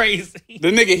that? Crazy. The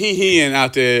nigga he-in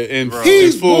out there in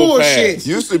He's his full bullshit. pass.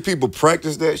 Usually people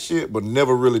practice that shit, but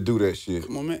never really do that shit.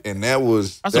 Come on, man. And that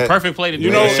was That's a perfect play to do.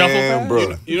 You know- that shuffle Man, pass.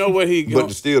 bro. You know what he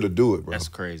But still to do it, bro. That's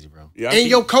crazy, bro. Yeah, I And keep-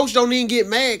 your coach don't even get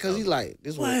mad because he's like,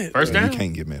 this what? one. First You down.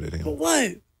 can't get mad at him. But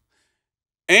what?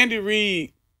 Andy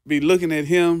Reid be looking at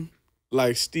him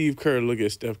like Steve Kerr look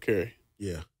at Steph Curry.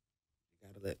 Yeah.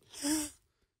 Gotta let.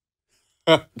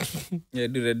 Yeah,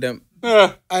 do that dump.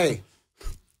 Hey,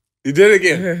 He did it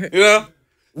again. You know?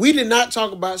 we did not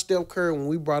talk about Steph Curry when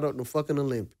we brought up the fucking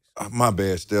Olympics. My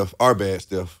bad, Steph. Our bad,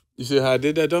 Steph. You see how I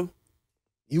did that though?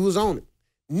 You was on it.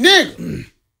 Nigga,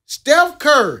 Steph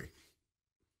Curry.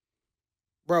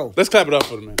 Bro, Let's clap it up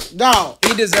for the man. dog.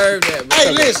 He deserved that. Bro.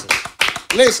 Hey, listen.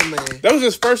 Listen, man. That was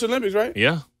his first Olympics, right?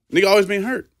 Yeah. Nigga always been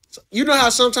hurt. You know how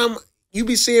sometimes you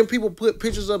be seeing people put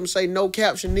pictures up and say no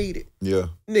caption needed? Yeah.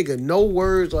 Nigga, no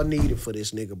words are needed for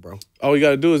this nigga, bro. All you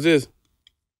gotta do is this.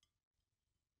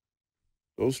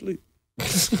 Go sleep.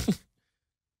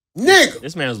 Nigga.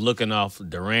 This man's looking off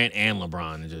Durant and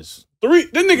LeBron and just. That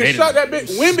nigga Made shot it. that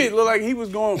bitch. Wimby looked like he was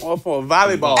going off for a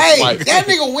volleyball Hey, swipe. that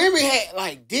nigga Wimby had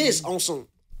like this on some.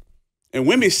 And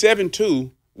Wimby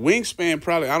 7'2", wingspan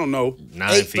probably, I don't know.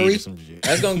 9 feet 8'3". or some shit.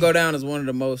 That's gonna go down as one of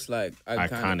the most like iconic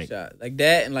Iconic. shots. Like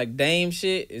that and like Dame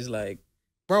shit is like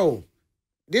Bro,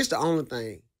 this the only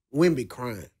thing. Wimby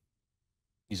crying.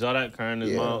 You saw that crying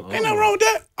his Yeah. mom? Ain't nothing wrong with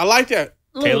that. I like that.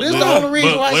 Look, Caleb- this the Look, only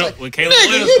reason but why I when- say, when Caleb nigga,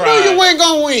 Williams you cried- knew you wasn't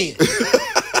gonna win.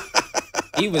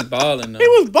 He was balling though. He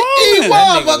was balling. He That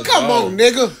was, nigga but was come balling. on,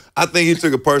 nigga. I think he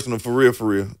took it personal for real, for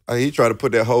real. He tried to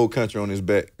put that whole country on his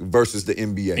back versus the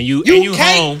NBA. And you You home.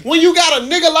 can't when you got a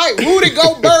nigga like Rudy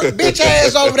Gobert bitch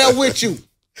ass over there with you.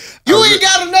 You ain't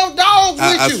got enough dogs with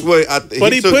I you. swear,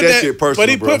 But he took that shit personal, But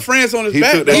he bro. put France on his He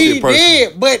back. took that though. He shit personal.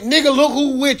 did, but nigga, look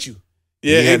who with you,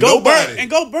 Yeah, He had and Gobert. nobody. And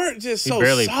Gobert just He so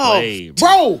barely soft. played.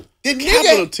 bro. The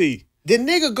Capital nigga, T. the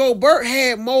nigga Gobert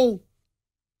had more.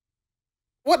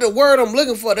 What the word I'm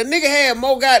looking for? The nigga had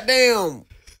more goddamn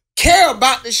care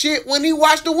about the shit when he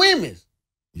watched the women.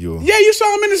 Yo. Yeah, you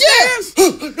saw him in the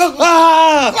stands.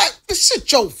 Like, sit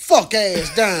your fuck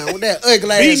ass down with that ugly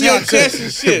ass Beating your haircut. chest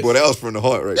and shit. Boy, that was from the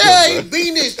heart right Yeah, he there, boy.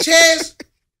 beating his chest.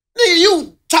 Nigga,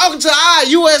 you talking to our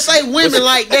USA women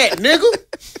like that, nigga.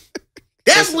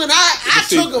 That's when I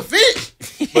see- took offense.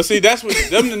 But see, that's what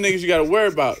them the niggas you got to worry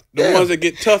about. The Yeah. ones that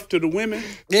get tough to the women.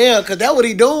 Yeah, because that's what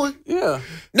he doing. Yeah.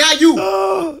 Now you,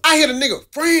 I hear the nigga,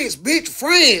 friends, bitch,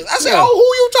 friends. I said, Yeah. oh, who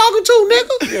you talking to,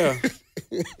 nigga?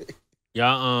 Yeah.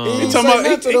 Y'all He He ain't talking say about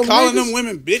nothing to he them calling niggas. them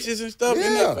women bitches and stuff in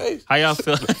Yeah. their face. how y'all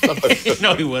feel?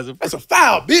 No, he wasn't. That's a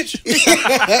foul, bitch.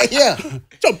 Yeah.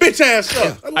 Get your bitch ass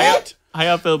up. What? How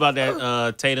y'all feel about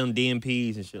that Tatum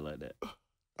DMPs and shit like that?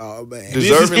 Oh, man.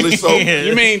 Deservingly so.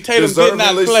 You mean Tatum did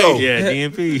not Deservingly play? so. Yeah,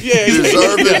 DMP. Yeah,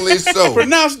 Deservingly so.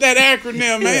 pronounce that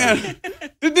acronym, man.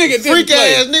 The nigga didn't Freak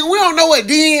play. ass nigga. We don't know what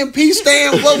DNP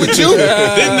stand for with you.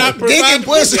 Did not Dick and provide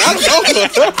pussy. I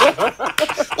don't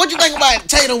know. What you think about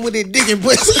Tatum with his dick and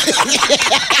pussy?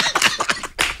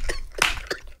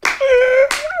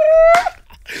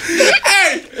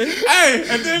 hey,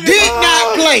 and then Did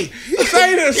not play.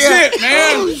 say this Yeah. shit,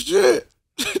 man. Oh, shit.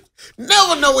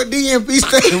 Never know what DNP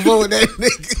stand for with that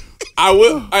nigga. I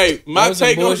will. Hey, That my was some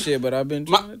take on. bullshit, but I've been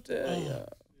trying to tell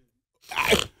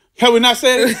y'all. Have we not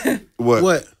said it? What?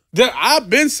 What? I've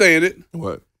been saying it.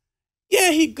 What?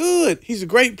 Yeah, he good. He's a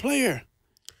great player.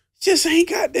 Just ain't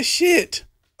got the shit.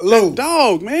 Lou,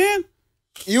 Dog, man.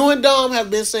 you and Dom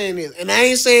have been saying this, and I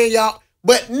ain't saying y'all,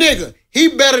 but nigga, he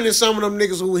better than some of them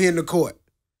niggas who were in the court.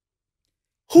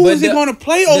 Who But is he the- going to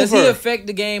play Does he over? affect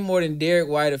the game more than Derek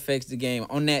White affects the game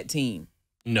on that team?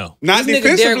 No. Not This nigga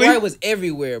Derek defensively. White was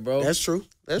everywhere, bro. That's true.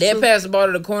 That's They'll true. pass the ball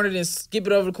to the corner, then skip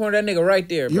it over the corner. That nigga right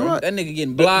there, bro. You right. That nigga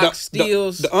getting The- blocks, the-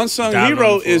 steals. The unsung Diving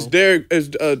hero on the is floor. Derek. Is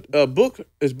Book.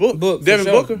 Is Book. Book, for Devin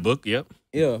sure. Booker. Book, yep.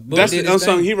 yeah, Book That's did the his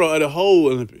unsung thing. hero of the whole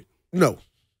Olympic. No.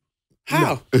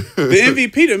 How? The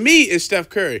MVP to me is Steph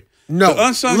Curry. No. The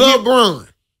unsung LeBron.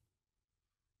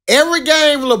 Every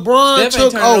game LeBron Steph ain't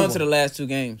took turned on over. to the last two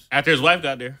games. After his wife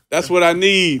got there. That's what I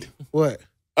need. What?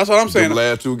 That's what I'm saying. The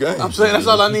last two games. I'm saying that's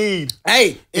all I need.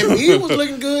 Hey, Embiid was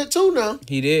looking good too now.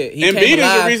 He did. He Embiid came is the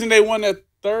alive reason they won that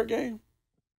third game.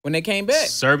 when they came back.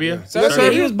 Serbia.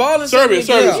 Serbia. He was balling. Serbia.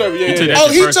 Yeah. Yeah, He took yeah. that Oh,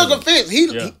 shit he personally. took offense.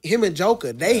 Yeah. Him and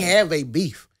Joker, they have a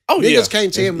beef. Oh, Niggas yeah.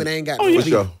 can't tell me they ain't got Oh, no yeah. For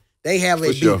beef. sure. They have a For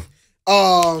beef. sure.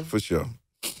 For sure.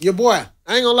 Your boy,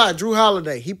 I ain't gonna lie, Drew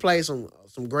Holiday, he played some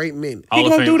great minutes. He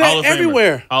gonna do that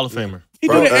everywhere. Hall of Famer. He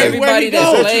do Bro, that hey. everywhere Everybody he that's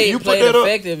goes. played You put played that up,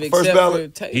 effective first except ballot.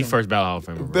 for Tatum. He first ballot Hall of Famer.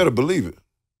 You bro. better believe it.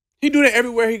 He do that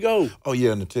everywhere he goes. Oh,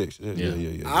 yeah, in the text. Yeah.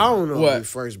 I don't know What? if he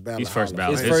first ballot. He's first Hall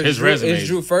of ballot. Fame. His resume. Is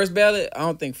Drew first ballot? I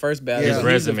don't think first ballot. His He's a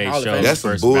resume Hall of shows- Famer. That's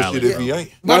some First bullshit ballot. if he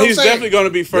ain't. But No, I'm he's saying- definitely gonna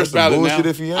be first That's some ballot now. bullshit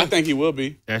if he ain't. I think he will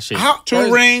be. That shit. How- Two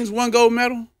First- rings, one gold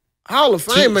medal. Hall of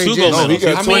Fame ain't two just. gold No, he medals.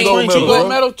 got I two mean, gold two Two medals, gold bro.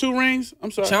 medal, two rings.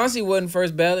 I'm sorry. Chauncey wasn't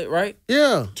first ballot, right?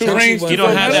 Yeah. Two Chauncey rings. wasn't He don't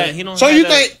first have ballot. that. He don't So have you that.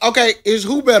 think, okay, is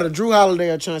who better, Drew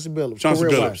Holiday or Chauncey Billups? Chauncey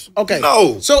Career-wise? Billups. Okay.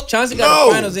 No. So Chauncey got No.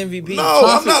 the Finals MVP. No,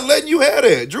 Chauncey- I'm not letting you have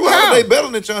that. Drew Holiday better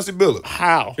than Chauncey Billups.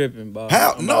 How? Tripping ball.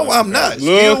 How? No, I'm not.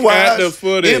 Look at Skill-wise, the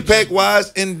footage.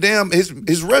 impact-wise, and damn his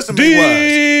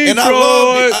resume-wise. And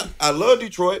I love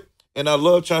Detroit, and I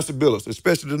love Chauncey Billups,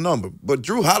 especially the number. But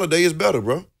Drew Holiday is better,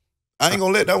 bro. I ain't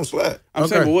gonna let that one slide. I'm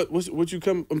saying, Okay. but what you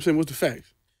come? I'm saying, what's the facts?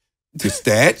 The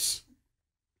stats,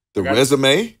 the Okay.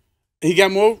 resume. He got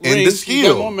more And the rings. He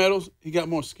skill. got more medals. He got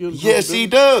more skills. Yes, he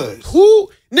does. who,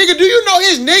 nigga, do you know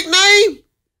his nickname?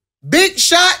 Big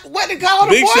Shot, what they call him,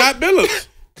 Big boy? shot Billups.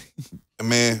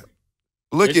 Man,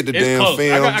 look at the It's damn close.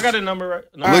 film. I got a number right.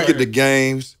 Look at the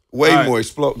games. Way All right. more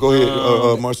explode. Go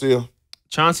ahead, Marcel.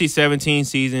 Chauncey 17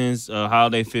 seasons,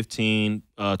 Holiday 15.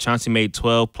 Chauncey made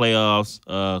 12 playoffs.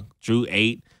 Drew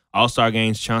 8 All-Star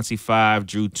games. Chauncey 5,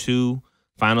 Drew 2.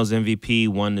 Finals MVP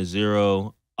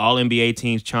 1-0. All NBA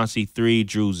teams. Chauncey 3,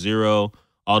 Drew 0.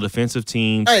 All defensive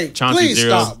teams. Hey, Chauncey please 0.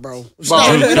 stop, bro. Stop.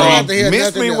 Drew We don't have to three. hear Miss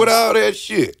nothing me else. with all that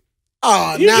shit.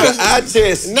 Oh, You now just- eye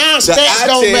test. now The stats eye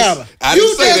don't test. matter. I You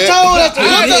didn't say just that. told us to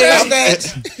look Yeah. up the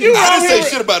stats. You I out didn't here say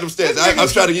shit about them stats. I'm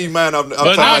trying to give you mine. I'm But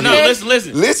talking no, about you.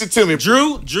 listen. Listen to me.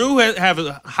 Drew have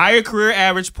a higher career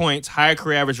average points, higher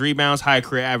career average rebounds, higher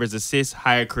career average assists,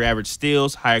 higher career average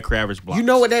steals, higher career average blocks. You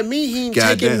know what that means? He ain't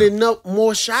Goddamn. taking enough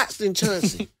more shots than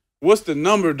Chauncey. What's the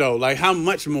number though? Like how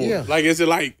much more? Yeah. Like is it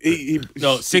like he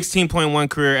No, 16.1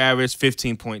 career average,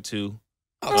 15.2.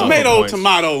 tomato, points.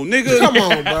 nigga? Come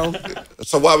on, bro.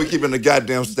 So why we keeping the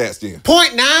goddamn stats then?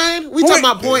 0.9? We talking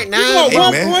about 0.9? You know, Hey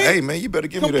One point man, you better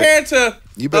give me that. Compared to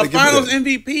You better the give me Finals that.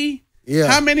 MVP. Yeah.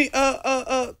 How many 3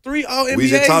 All NBAs? We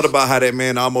just talked about how that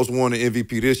man almost won the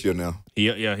MVP this year. Now,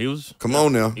 Yeah, he was. come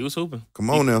on now, He was hooping. come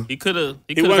on now. He could have.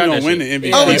 He wasn't gonna win the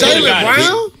MVP. Oh, He coulda Jaylen got it.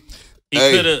 Brown? He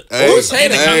could have. Who's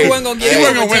saying he wasn't gonna get He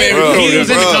wasn't gonna win it. Bro, He was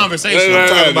in the bro. conversation. I'm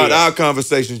talking about our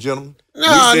conversations, gentlemen.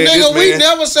 Nah, We said nigga, this we man-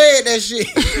 never said that shit.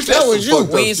 That was you. fucked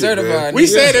up We ain't shit, certified. man. We nigga,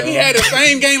 said if so- he had the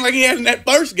same game like he had in that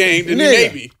first game, then he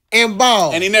Nigga. maybe. And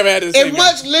ball. And he never had the As same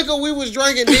much liquor we was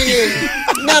drinking then,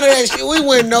 none of that shit. We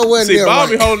went nowhere See, near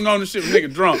Bobby right. holding on to shit with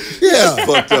nigga drunk. Yeah.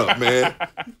 Fucked up, man.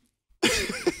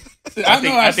 I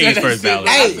know I think said it's that first shit. ballot.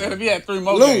 I Hey. said if he had 3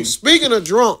 more Lou, games. speaking of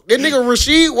drunk, that nigga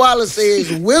Rasheed Wallace says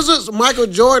Wizards Michael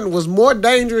Jordan was more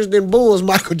dangerous than Bulls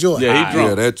Michael Jordan. Yeah, he Yeah,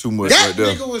 drunk. that's too much That right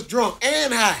there. nigga was drunk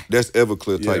and high. That's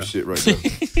Everclear type Yeah. shit right there.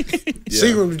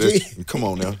 Seagram G. Come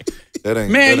on now. That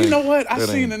ain't. Man, that you ain't- know what? I that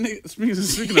seen ain't- a nigga,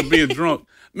 speaking of being drunk,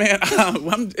 man,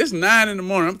 it's 9 in the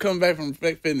morning. I'm coming back from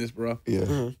Respect Fitness, bro.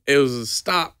 Yeah. It was a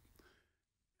stop.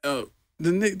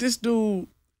 This dude,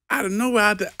 out of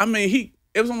nowhere,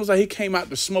 it was almost like he came out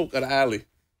the smoke of the alley.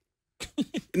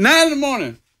 9 in the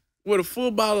morning with a full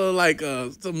bottle of like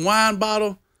some wine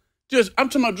bottle. I'm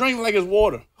talking about drinking like it's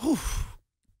water. I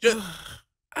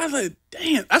was like,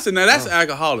 damn. I said, now that's an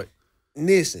alcoholic.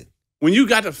 Listen, When you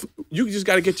just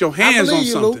got to get your hands I on believe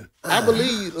you, something. Lou. I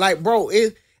believe you. Like, bro,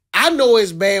 I know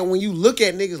it's bad when you look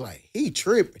at niggas like, he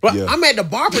tripping. But- Yeah. I'm at the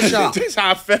barber shop. This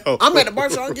how I felt. I'm at the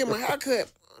barber shop. I get my hair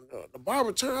cut. The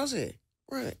barber turned. I said,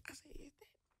 right. I said, is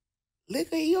that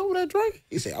liquor he over there drinking?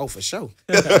 He said, oh, for sure.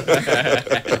 That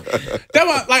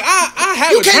was like I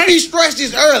have You a can't drink, be stressed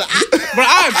this early. but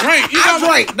I drank. You know, I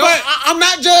drank. No, but, I'm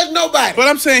not judging nobody. but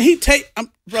I'm saying he looking.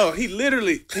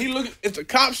 If the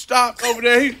cop stopped over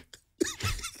there,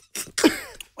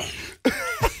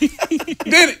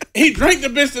 then he drank the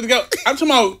bitch to go. I'm talking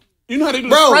about. You know how they do the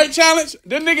Bro. Sprite challenge?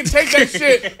 That nigga take that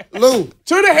shit Lou,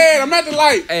 to the head. I'm at the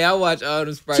light. Hey, I watch all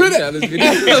the Sprite To the- challenge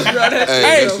videos. Bro. That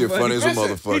Hey, shit that shit funny as a Listen, he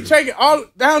motherfucker. take it all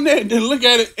down there and then look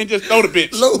at it and just throw the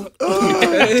bitch. Lou,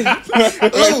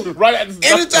 Lou. Right at the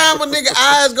Anytime a nigga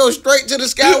eyes go straight to the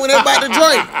sky when they're about to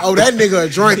drink, oh, that nigga a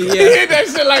drinker. He Yeah, hit that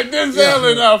shit like Denzel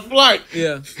in Flight.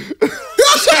 yeah.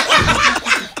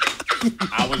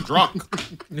 I was drunk.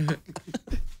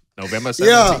 November 17th.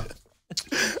 Yeah.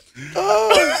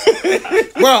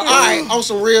 Bro, all right, on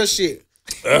some real shit.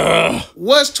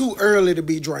 What's too early to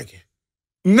be drinking?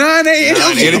 9 a.m.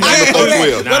 Anything before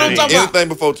 12. What I'm talking about? Anything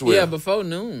before 12. Yeah, before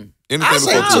noon. Anything I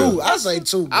say before 12. two. I say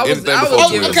two. I was Anything I before was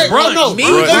Oh, giving okay, bro, no. Me, You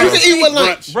brunch. can eat with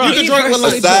lunch. Brunch. You can drink with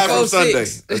lunch. Aside before from Sunday.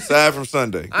 6. Aside from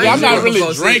Sunday. I Yeah, I'm ain't not drinking really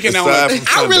before 6. drinking on Aside it. from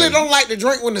I Sunday. really don't like to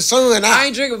drink when the sun I out.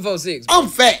 ain't drinking before 6. Bro. I'm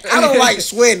fat. I don't like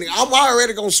sweating. I'm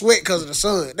already gonna sweat because of the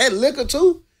sun. That liquor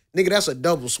too, nigga, that's a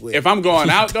double sweat. If I'm going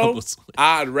out though, Double sweat.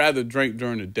 I'd rather drink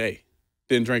during the day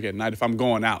than drink at night if I'm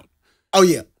going out. Oh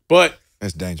yeah, But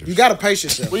That's dangerous. you gotta pace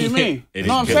yourself. what do you mean? It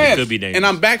No, is- I'm it saying. could be dangerous. And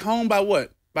I'm back home by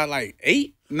what? By like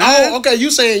 8, 9. Oh, okay. You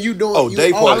saying you doing? Oh, you, day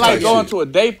I party like type going shit. to a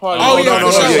day party. Oh, more yeah, so-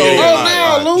 for sure. so- Oh,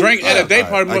 now, Lou. Drink at a day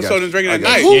party I more got so you. than drinking I at got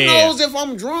night. you. Who Yeah. knows if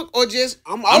I'm drunk or just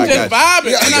I'm I'm just okay.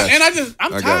 vibing, Yeah,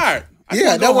 I'm I got tired. I just Yeah,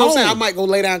 wanna that's go what I'm saying. I home. might go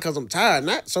lay down because I'm tired,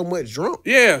 not so much drunk.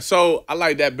 Yeah, so I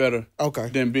like that better Okay.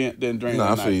 than drinking No,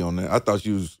 at I night. feel you on that. I thought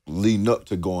you was leading up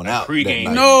to going out. Pre-game. that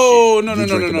night. No. You drinking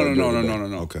that during the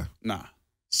day. Okay. Nah.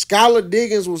 Skylar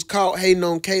Diggins was caught hating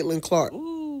on Caitlin Clark.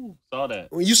 Ooh, saw that.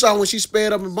 When you saw when she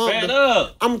sped up and bumped Fed her,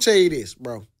 up. I'm gonna tell you this,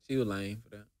 bro. She was lame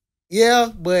for that. Yeah,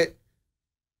 but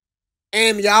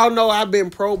and y'all know I've been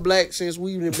pro-black since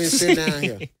we've been sitting down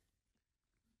here.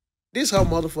 This her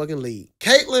motherfucking league.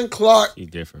 Caitlin Clark, She's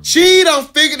different. she done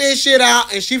figured this shit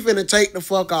out and she finna take the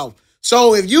fuck off.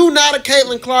 So if you not a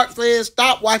Caitlin Clark fan,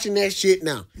 stop watching that shit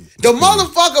now. The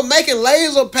motherfucker making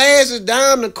laser passes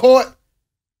down the court.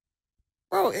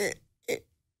 Bro,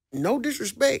 no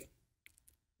disrespect.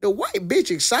 The white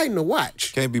bitch exciting to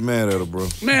watch. Can't be mad at her, bro.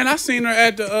 Man, I seen her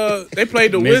at the they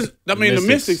played the the Mystics.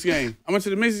 Mystics game. I went to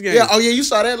the Mystics game. Yeah, oh yeah, you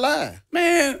saw that live.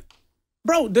 Man,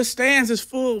 bro, the stands is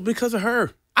full because of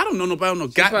her. I don't know nobody on no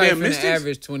She probably goddamn finna Mystics.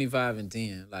 average 25 and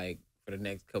 10, like for the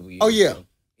next couple years. Oh, yeah. so,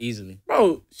 easily.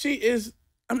 Bro, she is.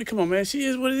 I mean, come on, man. She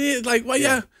is what it is. Like, why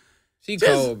y'all? She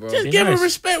cold, bro. Just give her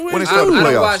respect when When it's it's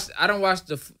due. I don't watch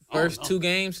the first 2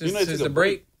 games since the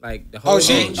break. Like the Oh, whole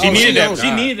she- game. She needed that. she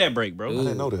She needed that break, bro. I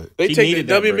didn't know that. They She take needed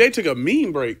the that WNBA break. took a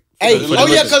mean break. Hey, For the oh yeah,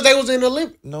 Olympics. because they was in the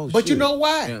Olympics. No But you shit. know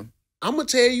why? Yeah. I'm gonna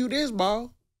tell you this,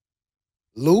 ball.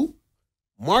 Lou,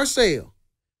 Marcel,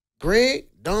 Greg,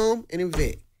 Dom, and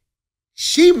Yvette.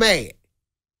 She mad.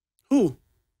 Who?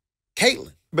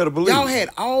 Caitlin. Better believe Y'all it. had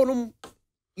all them.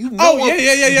 You know. Oh, yeah.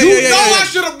 You know I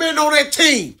should have been on that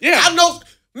team. Yeah. I know,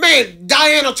 man.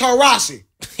 Diana Taurasi,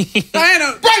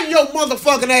 Diana. bring your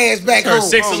motherfucking ass back Her home.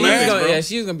 6'11", Oh, man. bro. Yeah,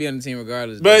 she was gonna be on the team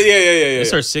regardless. But yeah.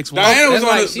 It's her 6'1". Diana was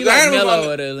That's on like the. she like Diana was on Melo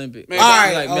the. at the Olympics. Man, All She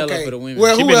right, like Melo okay. for the women.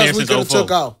 Well, She who been else there we since could have 04.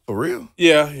 took off? For real?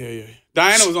 Yeah.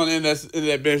 Diana was on in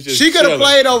that bench. Just She could have chilling.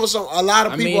 played over a lot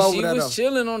of I people mean, over she there. was Though.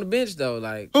 chilling on the bench though.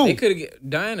 Like Who? they could have get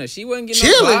Diana. She wasn't getting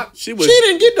no Chilling. block. She She was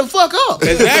didn't get the fuck up.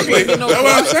 exactly. You know That's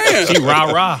what I'm saying. She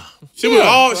rah. She was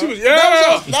all. She was yeah.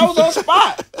 That was her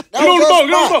spot. That Get on was the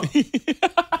her ball. spot. Get on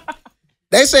the ball.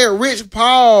 They said Rich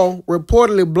Paul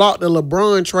reportedly blocked the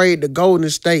LeBron trade to Golden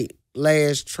State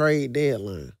last trade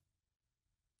deadline.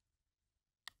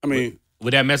 I mean,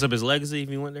 Would that mess up his legacy if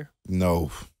he went there?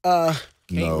 No. Uh,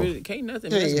 No. Can't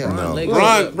nothing Yeah, mess yeah. Bron No. legacy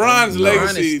Bron, up, Bron's bro.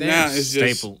 legacy Bron now stamped. is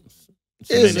just Staple.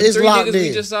 it's The 3 locked niggas we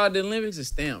in. just saw at the Olympics is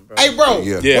stamped, bro. Hey, bro.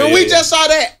 Yeah. When we just saw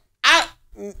that,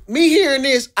 me hearing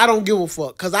this, I don't give a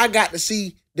fuck because I got to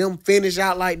see them finish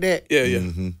out like that. yeah.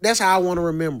 Mm-hmm. That's how I want to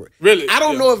remember it. Really, I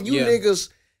don't yeah. know if you Yeah. niggas,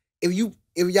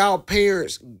 if y'all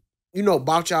parents,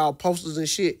 bought y'all posters and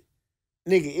shit.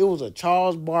 Nigga, it was a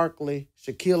Charles Barkley,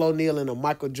 Shaquille O'Neal, and a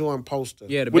Michael Jordan poster.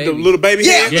 Yeah, the with the babies. little baby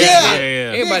Yeah, head.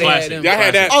 yeah. Everybody Classic. had them. Y'all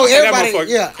had that. Oh, that everybody, motherfucker.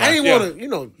 yeah. I didn't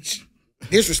Yeah. want to,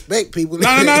 disrespect people. No.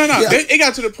 Yeah. It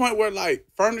got to the point where like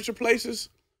furniture places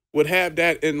would have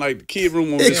that in like the kid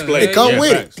room on It- display. it come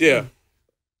with facts. it. Yeah.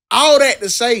 All that to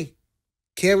say,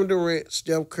 Kevin Durant,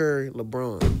 Steph Curry,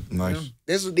 LeBron. Nice.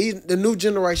 This is the new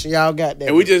generation. Y'all got that.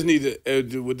 And we just need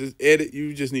to with this edit.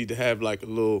 You just need to have like a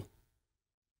little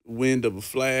wind of a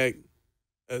flag,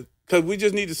 because we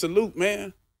just need to salute,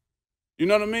 man. You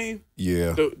know what I mean?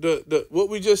 Yeah. The what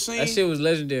we just seen. That shit was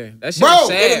legendary. That shit Bro, was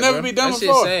sad, it'll never bro. be done that shit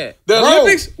before. sad. The Bro.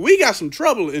 Olympics, we got some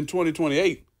trouble in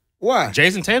 2028. Why?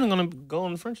 Jason Tatum gonna go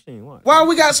on the French team. Why? Why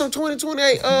we got some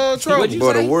 2028 trouble? What'd you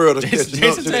But the say? world is Jason- catching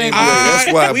up Jason to the Tatum. NBA.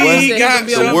 That's why, we boy. got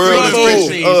The some The world is trouble.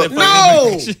 catching up.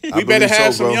 No. We better believe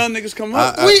have so, some bro. young niggas come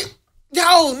up.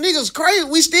 Niggas crazy.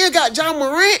 We still got John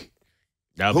Morant.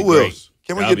 That would be Who great. else?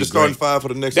 Can we That'd get be the starting great. five for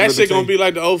the next that Olympic shit gonna team? be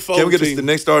like the 04 Can we get team. the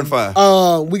next starting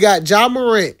five? We got John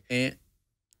Morant. And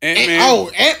Ant-Man.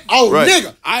 Right.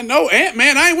 Nigga. I know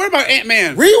Ant-Man. I ain't worried about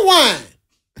Ant-Man. Rewind.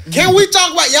 Can we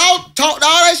talk about y'all talked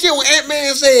all that shit when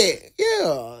Ant-Man said,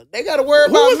 yeah, they gotta worry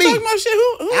Who about was me. talking about shit?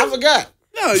 Who? I forgot.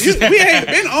 No, we ain't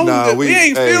been on Nah, we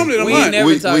ain't hey, filmed in a we month. ain't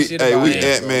never talk shit about we Ant,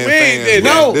 Ant-Man bro. We ain't fans. did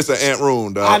man. that. This an Ant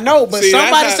room, dog. I know, but See,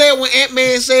 somebody that's said when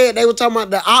Ant-Man said they were talking about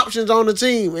the options on the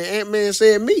team, and Ant-Man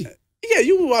said me. Yeah,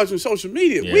 you were watching social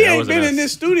media. Yeah, we that ain't wasn't been us. in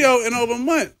this studio in over a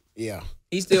month. Yeah.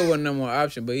 he still wasn't no more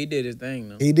option, but he did his thing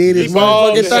though. He did his He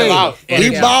balled motherfucking the hell out. thing. He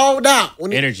Energy. balled out.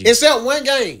 When Energy. Except one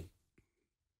game.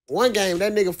 One game,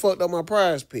 that nigga fucked up my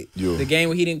prize pick. Yeah. The game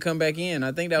where he didn't come back in,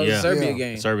 I think that was Yeah. a Serbia Yeah.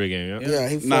 game. Serbia game. Yeah. Yeah,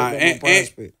 he fucked Nah, up my Ant- prize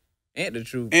Ant- pick. And the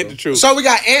truth. Ain't the truth. So we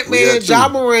got We Ant-Man, got two.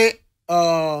 John Morant,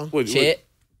 What- Chet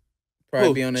probably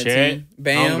Who? be on that Chet, team.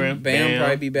 Bam, Holmgren, Bam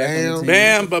probably be back on the team.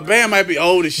 Bam, but Bam might be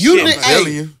old as You shit. nigga- man. hey,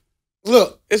 telling you.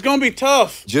 look, It's gonna be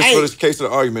tough. Just Hey. for the case of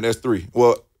the argument, that's three.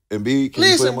 Well, Embiid, can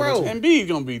Listen, you play him on bro. that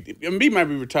team? Embiid might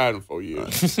be retired in 4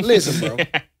 years. listen, bro.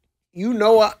 You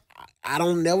know I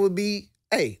don't never be,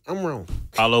 hey, I'm wrong.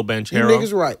 Paulo You Banchero.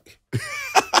 niggas right.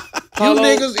 You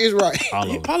niggas is right.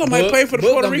 Paulo. Paulo might play for the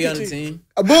Book Puerto gonna be Rican on the team. team.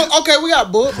 A book, okay, we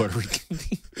got book, Puerto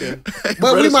Rican.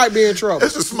 but we might be in trouble.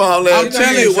 It's a small I'm ass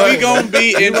telling you, we gonna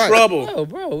be in Right. trouble. Oh,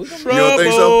 bro, we gonna You don't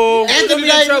think so? Trouble. We're gonna Anthony be in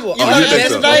Davis, trouble. you All know the think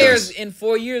best so? players in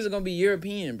 4 years are gonna be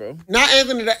European, bro. Not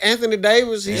Anthony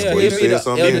Davis. He's Yeah, what he'll he be said the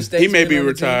something. elder He statesman He may be on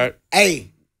the team. retired.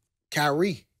 Hey,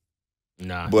 Kyrie.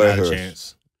 Nah, Boy, not a Hurst.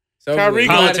 chance. So Kyrie we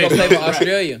gonna go politics. play for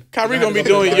Australia. Kyrie We gonna be to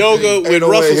go doing play for yoga Australia. with Ain't no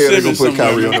way Russell hell they Simmons gonna put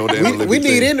Kyrie on somewhere. no damn We Olympic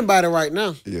need team. anybody right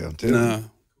now. Yeah, I'm telling you. Nah,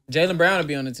 Jalen Brown will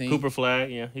be on the team. Cooper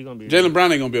Flag. Yeah, he gonna be. Jalen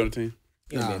Brown ain't gonna be on the team.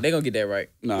 Nah. They gonna get that right.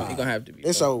 Nah. He gonna have to be.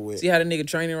 It's bro. over with. See how the nigga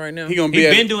training right now? He gonna He be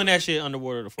been at doing that shit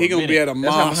underwater for he a gonna be minute. at a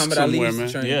That's how mosque Muhammad Ali somewhere, used to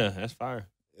man. train. Yeah, that's fire.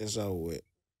 It's over with.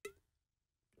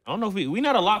 I don't know if we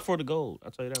not a lot for the gold.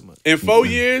 I'll tell you that much. In 4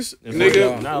 years, In 4 years,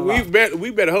 not a nigga, lot. we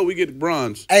better hope we get the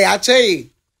bronze. Hey, I tell you,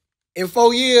 in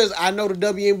 4 years, I know the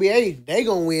WNBA, they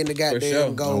gonna win the goddamn sure.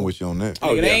 I'm gold. with you on that. Oh,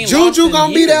 Nigga, they yeah. ain't Juju lost in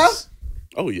gonna be years. there.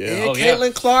 Oh yeah. And Oh, yeah.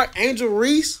 Caitlin Clark, Angel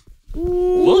Reese.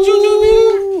 Will Juju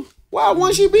be there? Why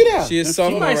won't she be there? She is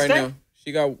sophomore might right stay. now.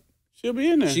 She'll be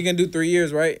in there. She can do 3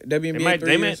 years, right? WNBA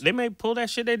 3 years. They may pull that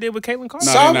shit they did with Caitlin Clark.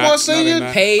 No, Sophomore,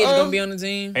 senior. Paige gonna be on the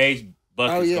team. Paige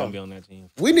Bucket's yeah. gonna be on that team.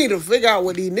 We need to figure out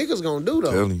what these niggas gonna do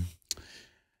though. Telling you.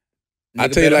 I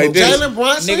tell you like this. Jalen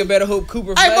Brunson. Nigga better hope Cooper.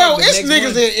 Hey, Flag bro, the it's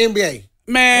next niggas one. in NBA.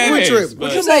 Man, We tripping.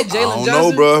 What you say, I Jalen don't Johnson?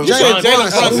 know, bro. Jalen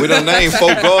Brunson. We done named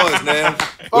 4 guards now.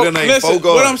 We done named 4 listen, guards.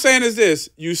 what I'm saying is this.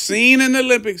 You seen in the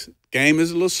Olympics, game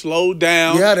is a little slowed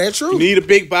down. Yeah, that's true. You need a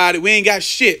big body. We ain't got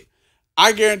shit.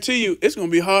 I guarantee you, it's going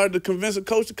to be hard to convince a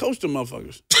coach to coach them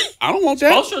motherfuckers. I don't want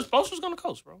that. Spoelstra's gonna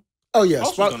coach, bro. Oh yeah. Now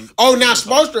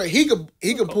Spoelstra, he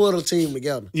could pull the team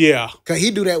together. Yeah. Cause he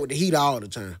do that with the Heat all the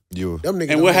time. You. Them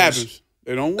niggas. And what happens?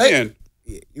 They don't win.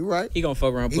 Yeah, you right. He gonna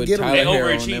fuck around He put get 'em. Tyler They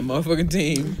Hero on that overachieve. motherfucking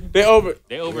team. They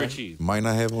overachieve. Might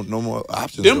not have no more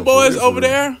options. Them though, for boys real, over for real.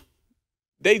 there,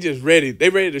 they just ready. They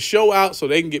ready to show out so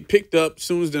they can get picked up as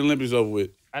soon as the Olympics over with.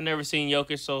 I never seen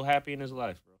Jokic so happy in his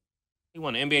life, bro. He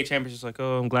won the NBA championship. Like,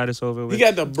 oh, I'm glad it's over with. He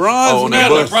got the bronze. Oh, on Yeah,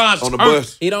 the bus. LeBron's On the hurt.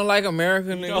 bus. He don't like America,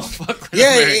 Don't nigga. fuck with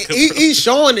Yeah, America, he's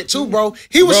showing it too, bro.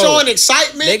 He was Bro, showing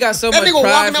excitement. They got so That much nigga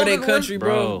pride walking for over their the country, bro.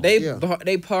 Bro. They Yeah.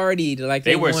 they partied like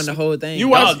they were won the whole thing. You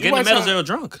Dog, watch- getting the watch medals, how- they were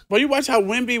drunk. Bro, you watch how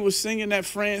Wemby was singing that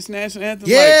France national anthem?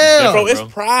 Yeah. Like, bro, it's Bro.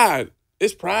 pride.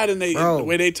 It's pride in Bro. the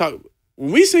way they talk.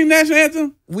 When we sing national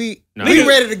anthem, We Nigga.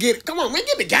 ready to get. Come on, man,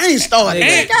 get the game started. Nigga.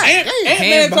 Man. God damn. Ant-Man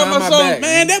Hand talking behind about my something, back,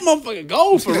 man, that motherfucker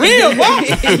gold for real,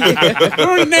 boy.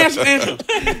 During the national anthem.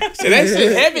 So that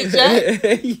shit heavy,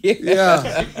 Jack.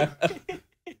 Yeah.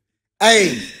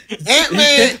 Hey,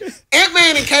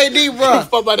 Ant-Man and KD, bro.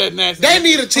 Fuck about that national They anthem.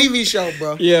 need a TV show,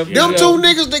 bro. Yeah, Them two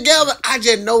niggas together, I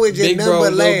just know it's just Big nothing bro,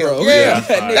 but little laugh. bro. Yeah.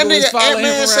 That That was nigga following him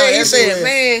Ant-Man around said, he said, everywhere.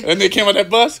 man, And they came on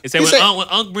that bus. He said, He when, said-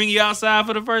 Unc bring you outside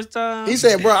for the first time. he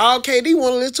said, bro, all KD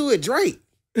want to listen to it Drake.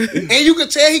 And you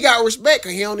could tell he got respect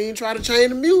because he don't even try to change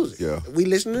the music. Yeah. We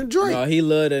listen to Drake. No, he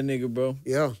love that nigga, bro.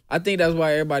 Yeah. I think that's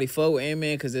why everybody fuck with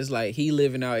Ant-Man, because it's like he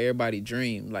living out everybody's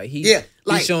dream. Like he, Yeah,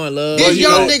 like, he showing love. This you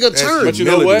young know, nigga that's turned. But you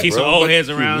know what? Keep some bro. old heads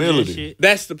around and Humility. shit.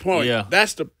 That's the point. Yeah.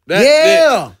 That's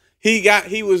Yeah.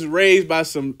 He was raised by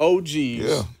some OGs.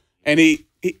 Yeah. And he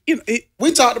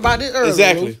We talked about this earlier.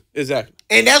 exactly. Lou. Exactly.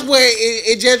 And that's where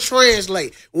it just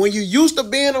translates. When you used to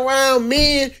being around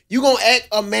men, you going to act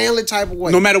a manly type of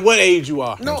way. No matter what age you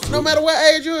are. No matter what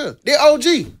age you is. They're OG.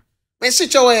 Man,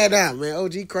 sit your ass down, man.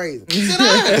 OG crazy. Sit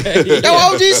down. That's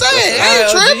what OG said. I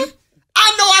ain't OG. tripping.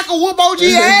 I know I can whoop OG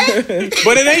ass.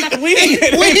 But it ain't. We ain't.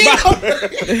 It We ain't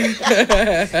ain't about-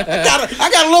 I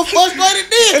got a little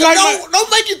frustrated then. It's like Don't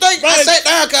make you think I Right. sat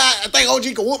down because I think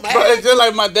OG can whoop my Bro, ass. it's just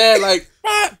like my dad. Like,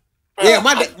 right. Yeah,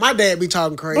 my dad be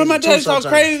talking crazy. But my too dad talk sometimes.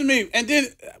 crazy to me, and then,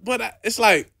 it's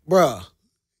like, Bruh.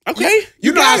 okay,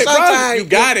 You know how got it, bro. sometimes You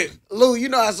got it. Lou, you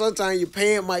know how sometimes your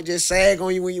pants might just sag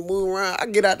on you when you move around. I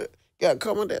get out there, gotta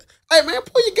come on there. Hey man,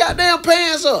 pull your goddamn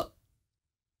pants up.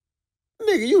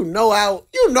 Nigga, you know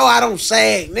I don't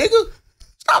sag, nigga.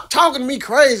 Stop talking to me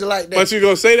crazy like that. But you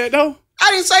gonna say that though?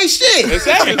 I didn't say shit.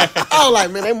 Exactly. I was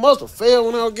like, man, they must have failed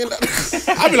when I was getting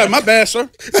out. I'd be like, my bad, sir.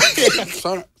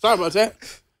 Sorry about that.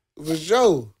 For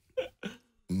sure.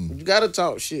 You gotta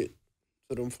talk shit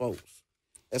to them folks.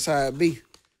 That's how it be.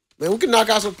 Man, we can knock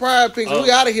out some pride picks.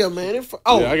 We out of here, man. Yeah,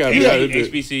 I got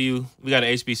it. HBCU. We got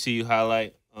an HBCU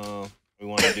highlight. We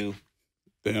want to do.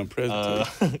 Damn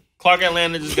presentation. Clark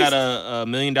Atlanta just got a $1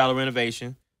 million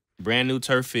renovation. Brand new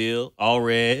turf field, all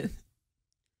red.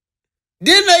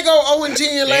 Didn't they go 0-10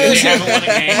 They last year? haven't won a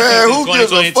game Man, since who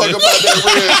gives a 2022. fuck about that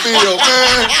red field,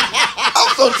 man? I'm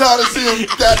so tired of seeing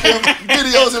goddamn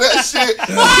videos of that shit.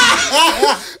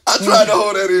 I tried to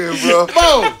hold that in, bro.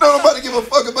 Bro, Don't nobody give a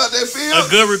fuck about that field. A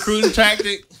good recruiting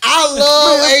tactic. I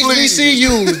love Man, please.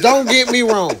 HBCUs. Don't get me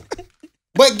wrong.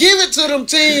 But give it to them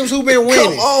teams who been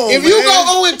winning. on, if you man.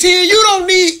 go 0-10,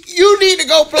 you need to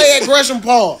go play at Gresham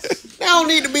Park. They don't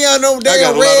need to be on no I damn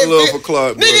got a red lot of love field. for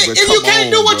Clark, bro, Nigga, but if you come can't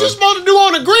on, do what bro. you're supposed to do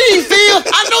on the green field,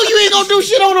 I know you ain't gonna do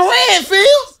shit on the red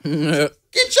field.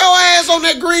 Get your ass on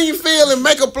that green field and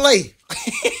make a play.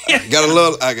 I got a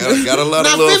lot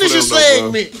Now of love finish your for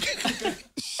them, though, segment. bro.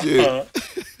 Shit.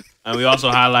 And we also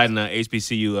highlighting the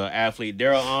HBCU athlete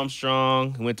Daryl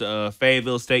Armstrong, who went to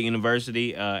Fayetteville State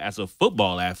University as a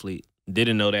football athlete.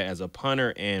 Didn't know that as a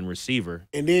punter and receiver.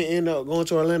 And then end up going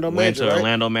to Orlando Went Magic, to right?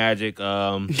 Orlando Magic.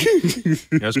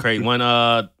 That was crazy.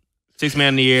 Won Sixth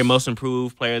Man of the Year, Most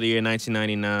Improved Player of the Year,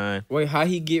 1999. Wait, how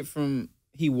he get from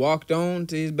he walked on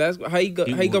to his basketball? How he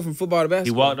go from football to basketball?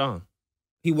 He walked on.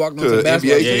 He walked on To to the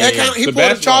basketball. NBA? Yeah, That yeah, kind of, he The pulled a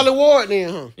basketball. Charlie Ward then,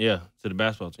 huh? Yeah, to the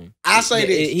basketball team. I say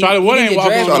this. Charlie Ward ain't didn't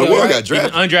walking get on. drafted, Charlie Ward right?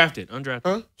 got drafted. Undrafted.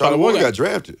 Huh? Charlie Ward Ward got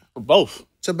drafted. Both.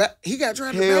 He got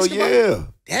drafted Hell basketball? yeah.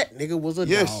 That nigga was a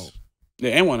Yes. dog.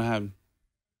 They ain't want to have him.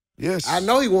 Yes. I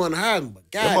know he won the Heisman, but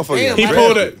That God motherfucker damn, He got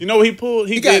pulled drafted. it. You know what he pulled?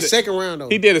 he got second round though.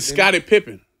 He did a Scottie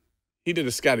Pippen. He did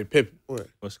a Scottie Pippen. What?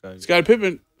 What's Scottie? Scottie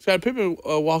Pippen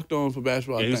walked on for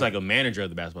basketball. Yeah, he was thing. like a manager of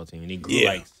the basketball team, and he grew Yeah.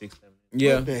 like 6, 7.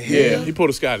 Yeah. What the hell? Yeah, he pulled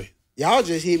a Scottie. Y'all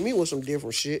just hit me with some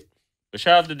different shit. But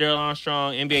shout out to Daryl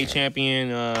Armstrong, NBA champion,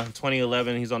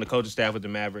 2011. He's on the coaching staff with the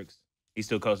Mavericks. He's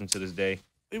still coaching to this day.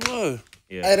 He was.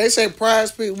 Yeah. Hey, they say prize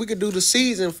pick. We could do the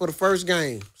season for the first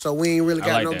game, so we ain't really I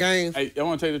got like no that. games. Hey, y'all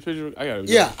want to take this picture? I got to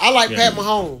go. Yeah, I like Yeah. Pat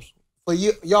Mahomes for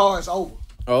yards over.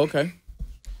 Oh, okay.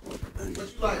 What you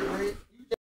like, man?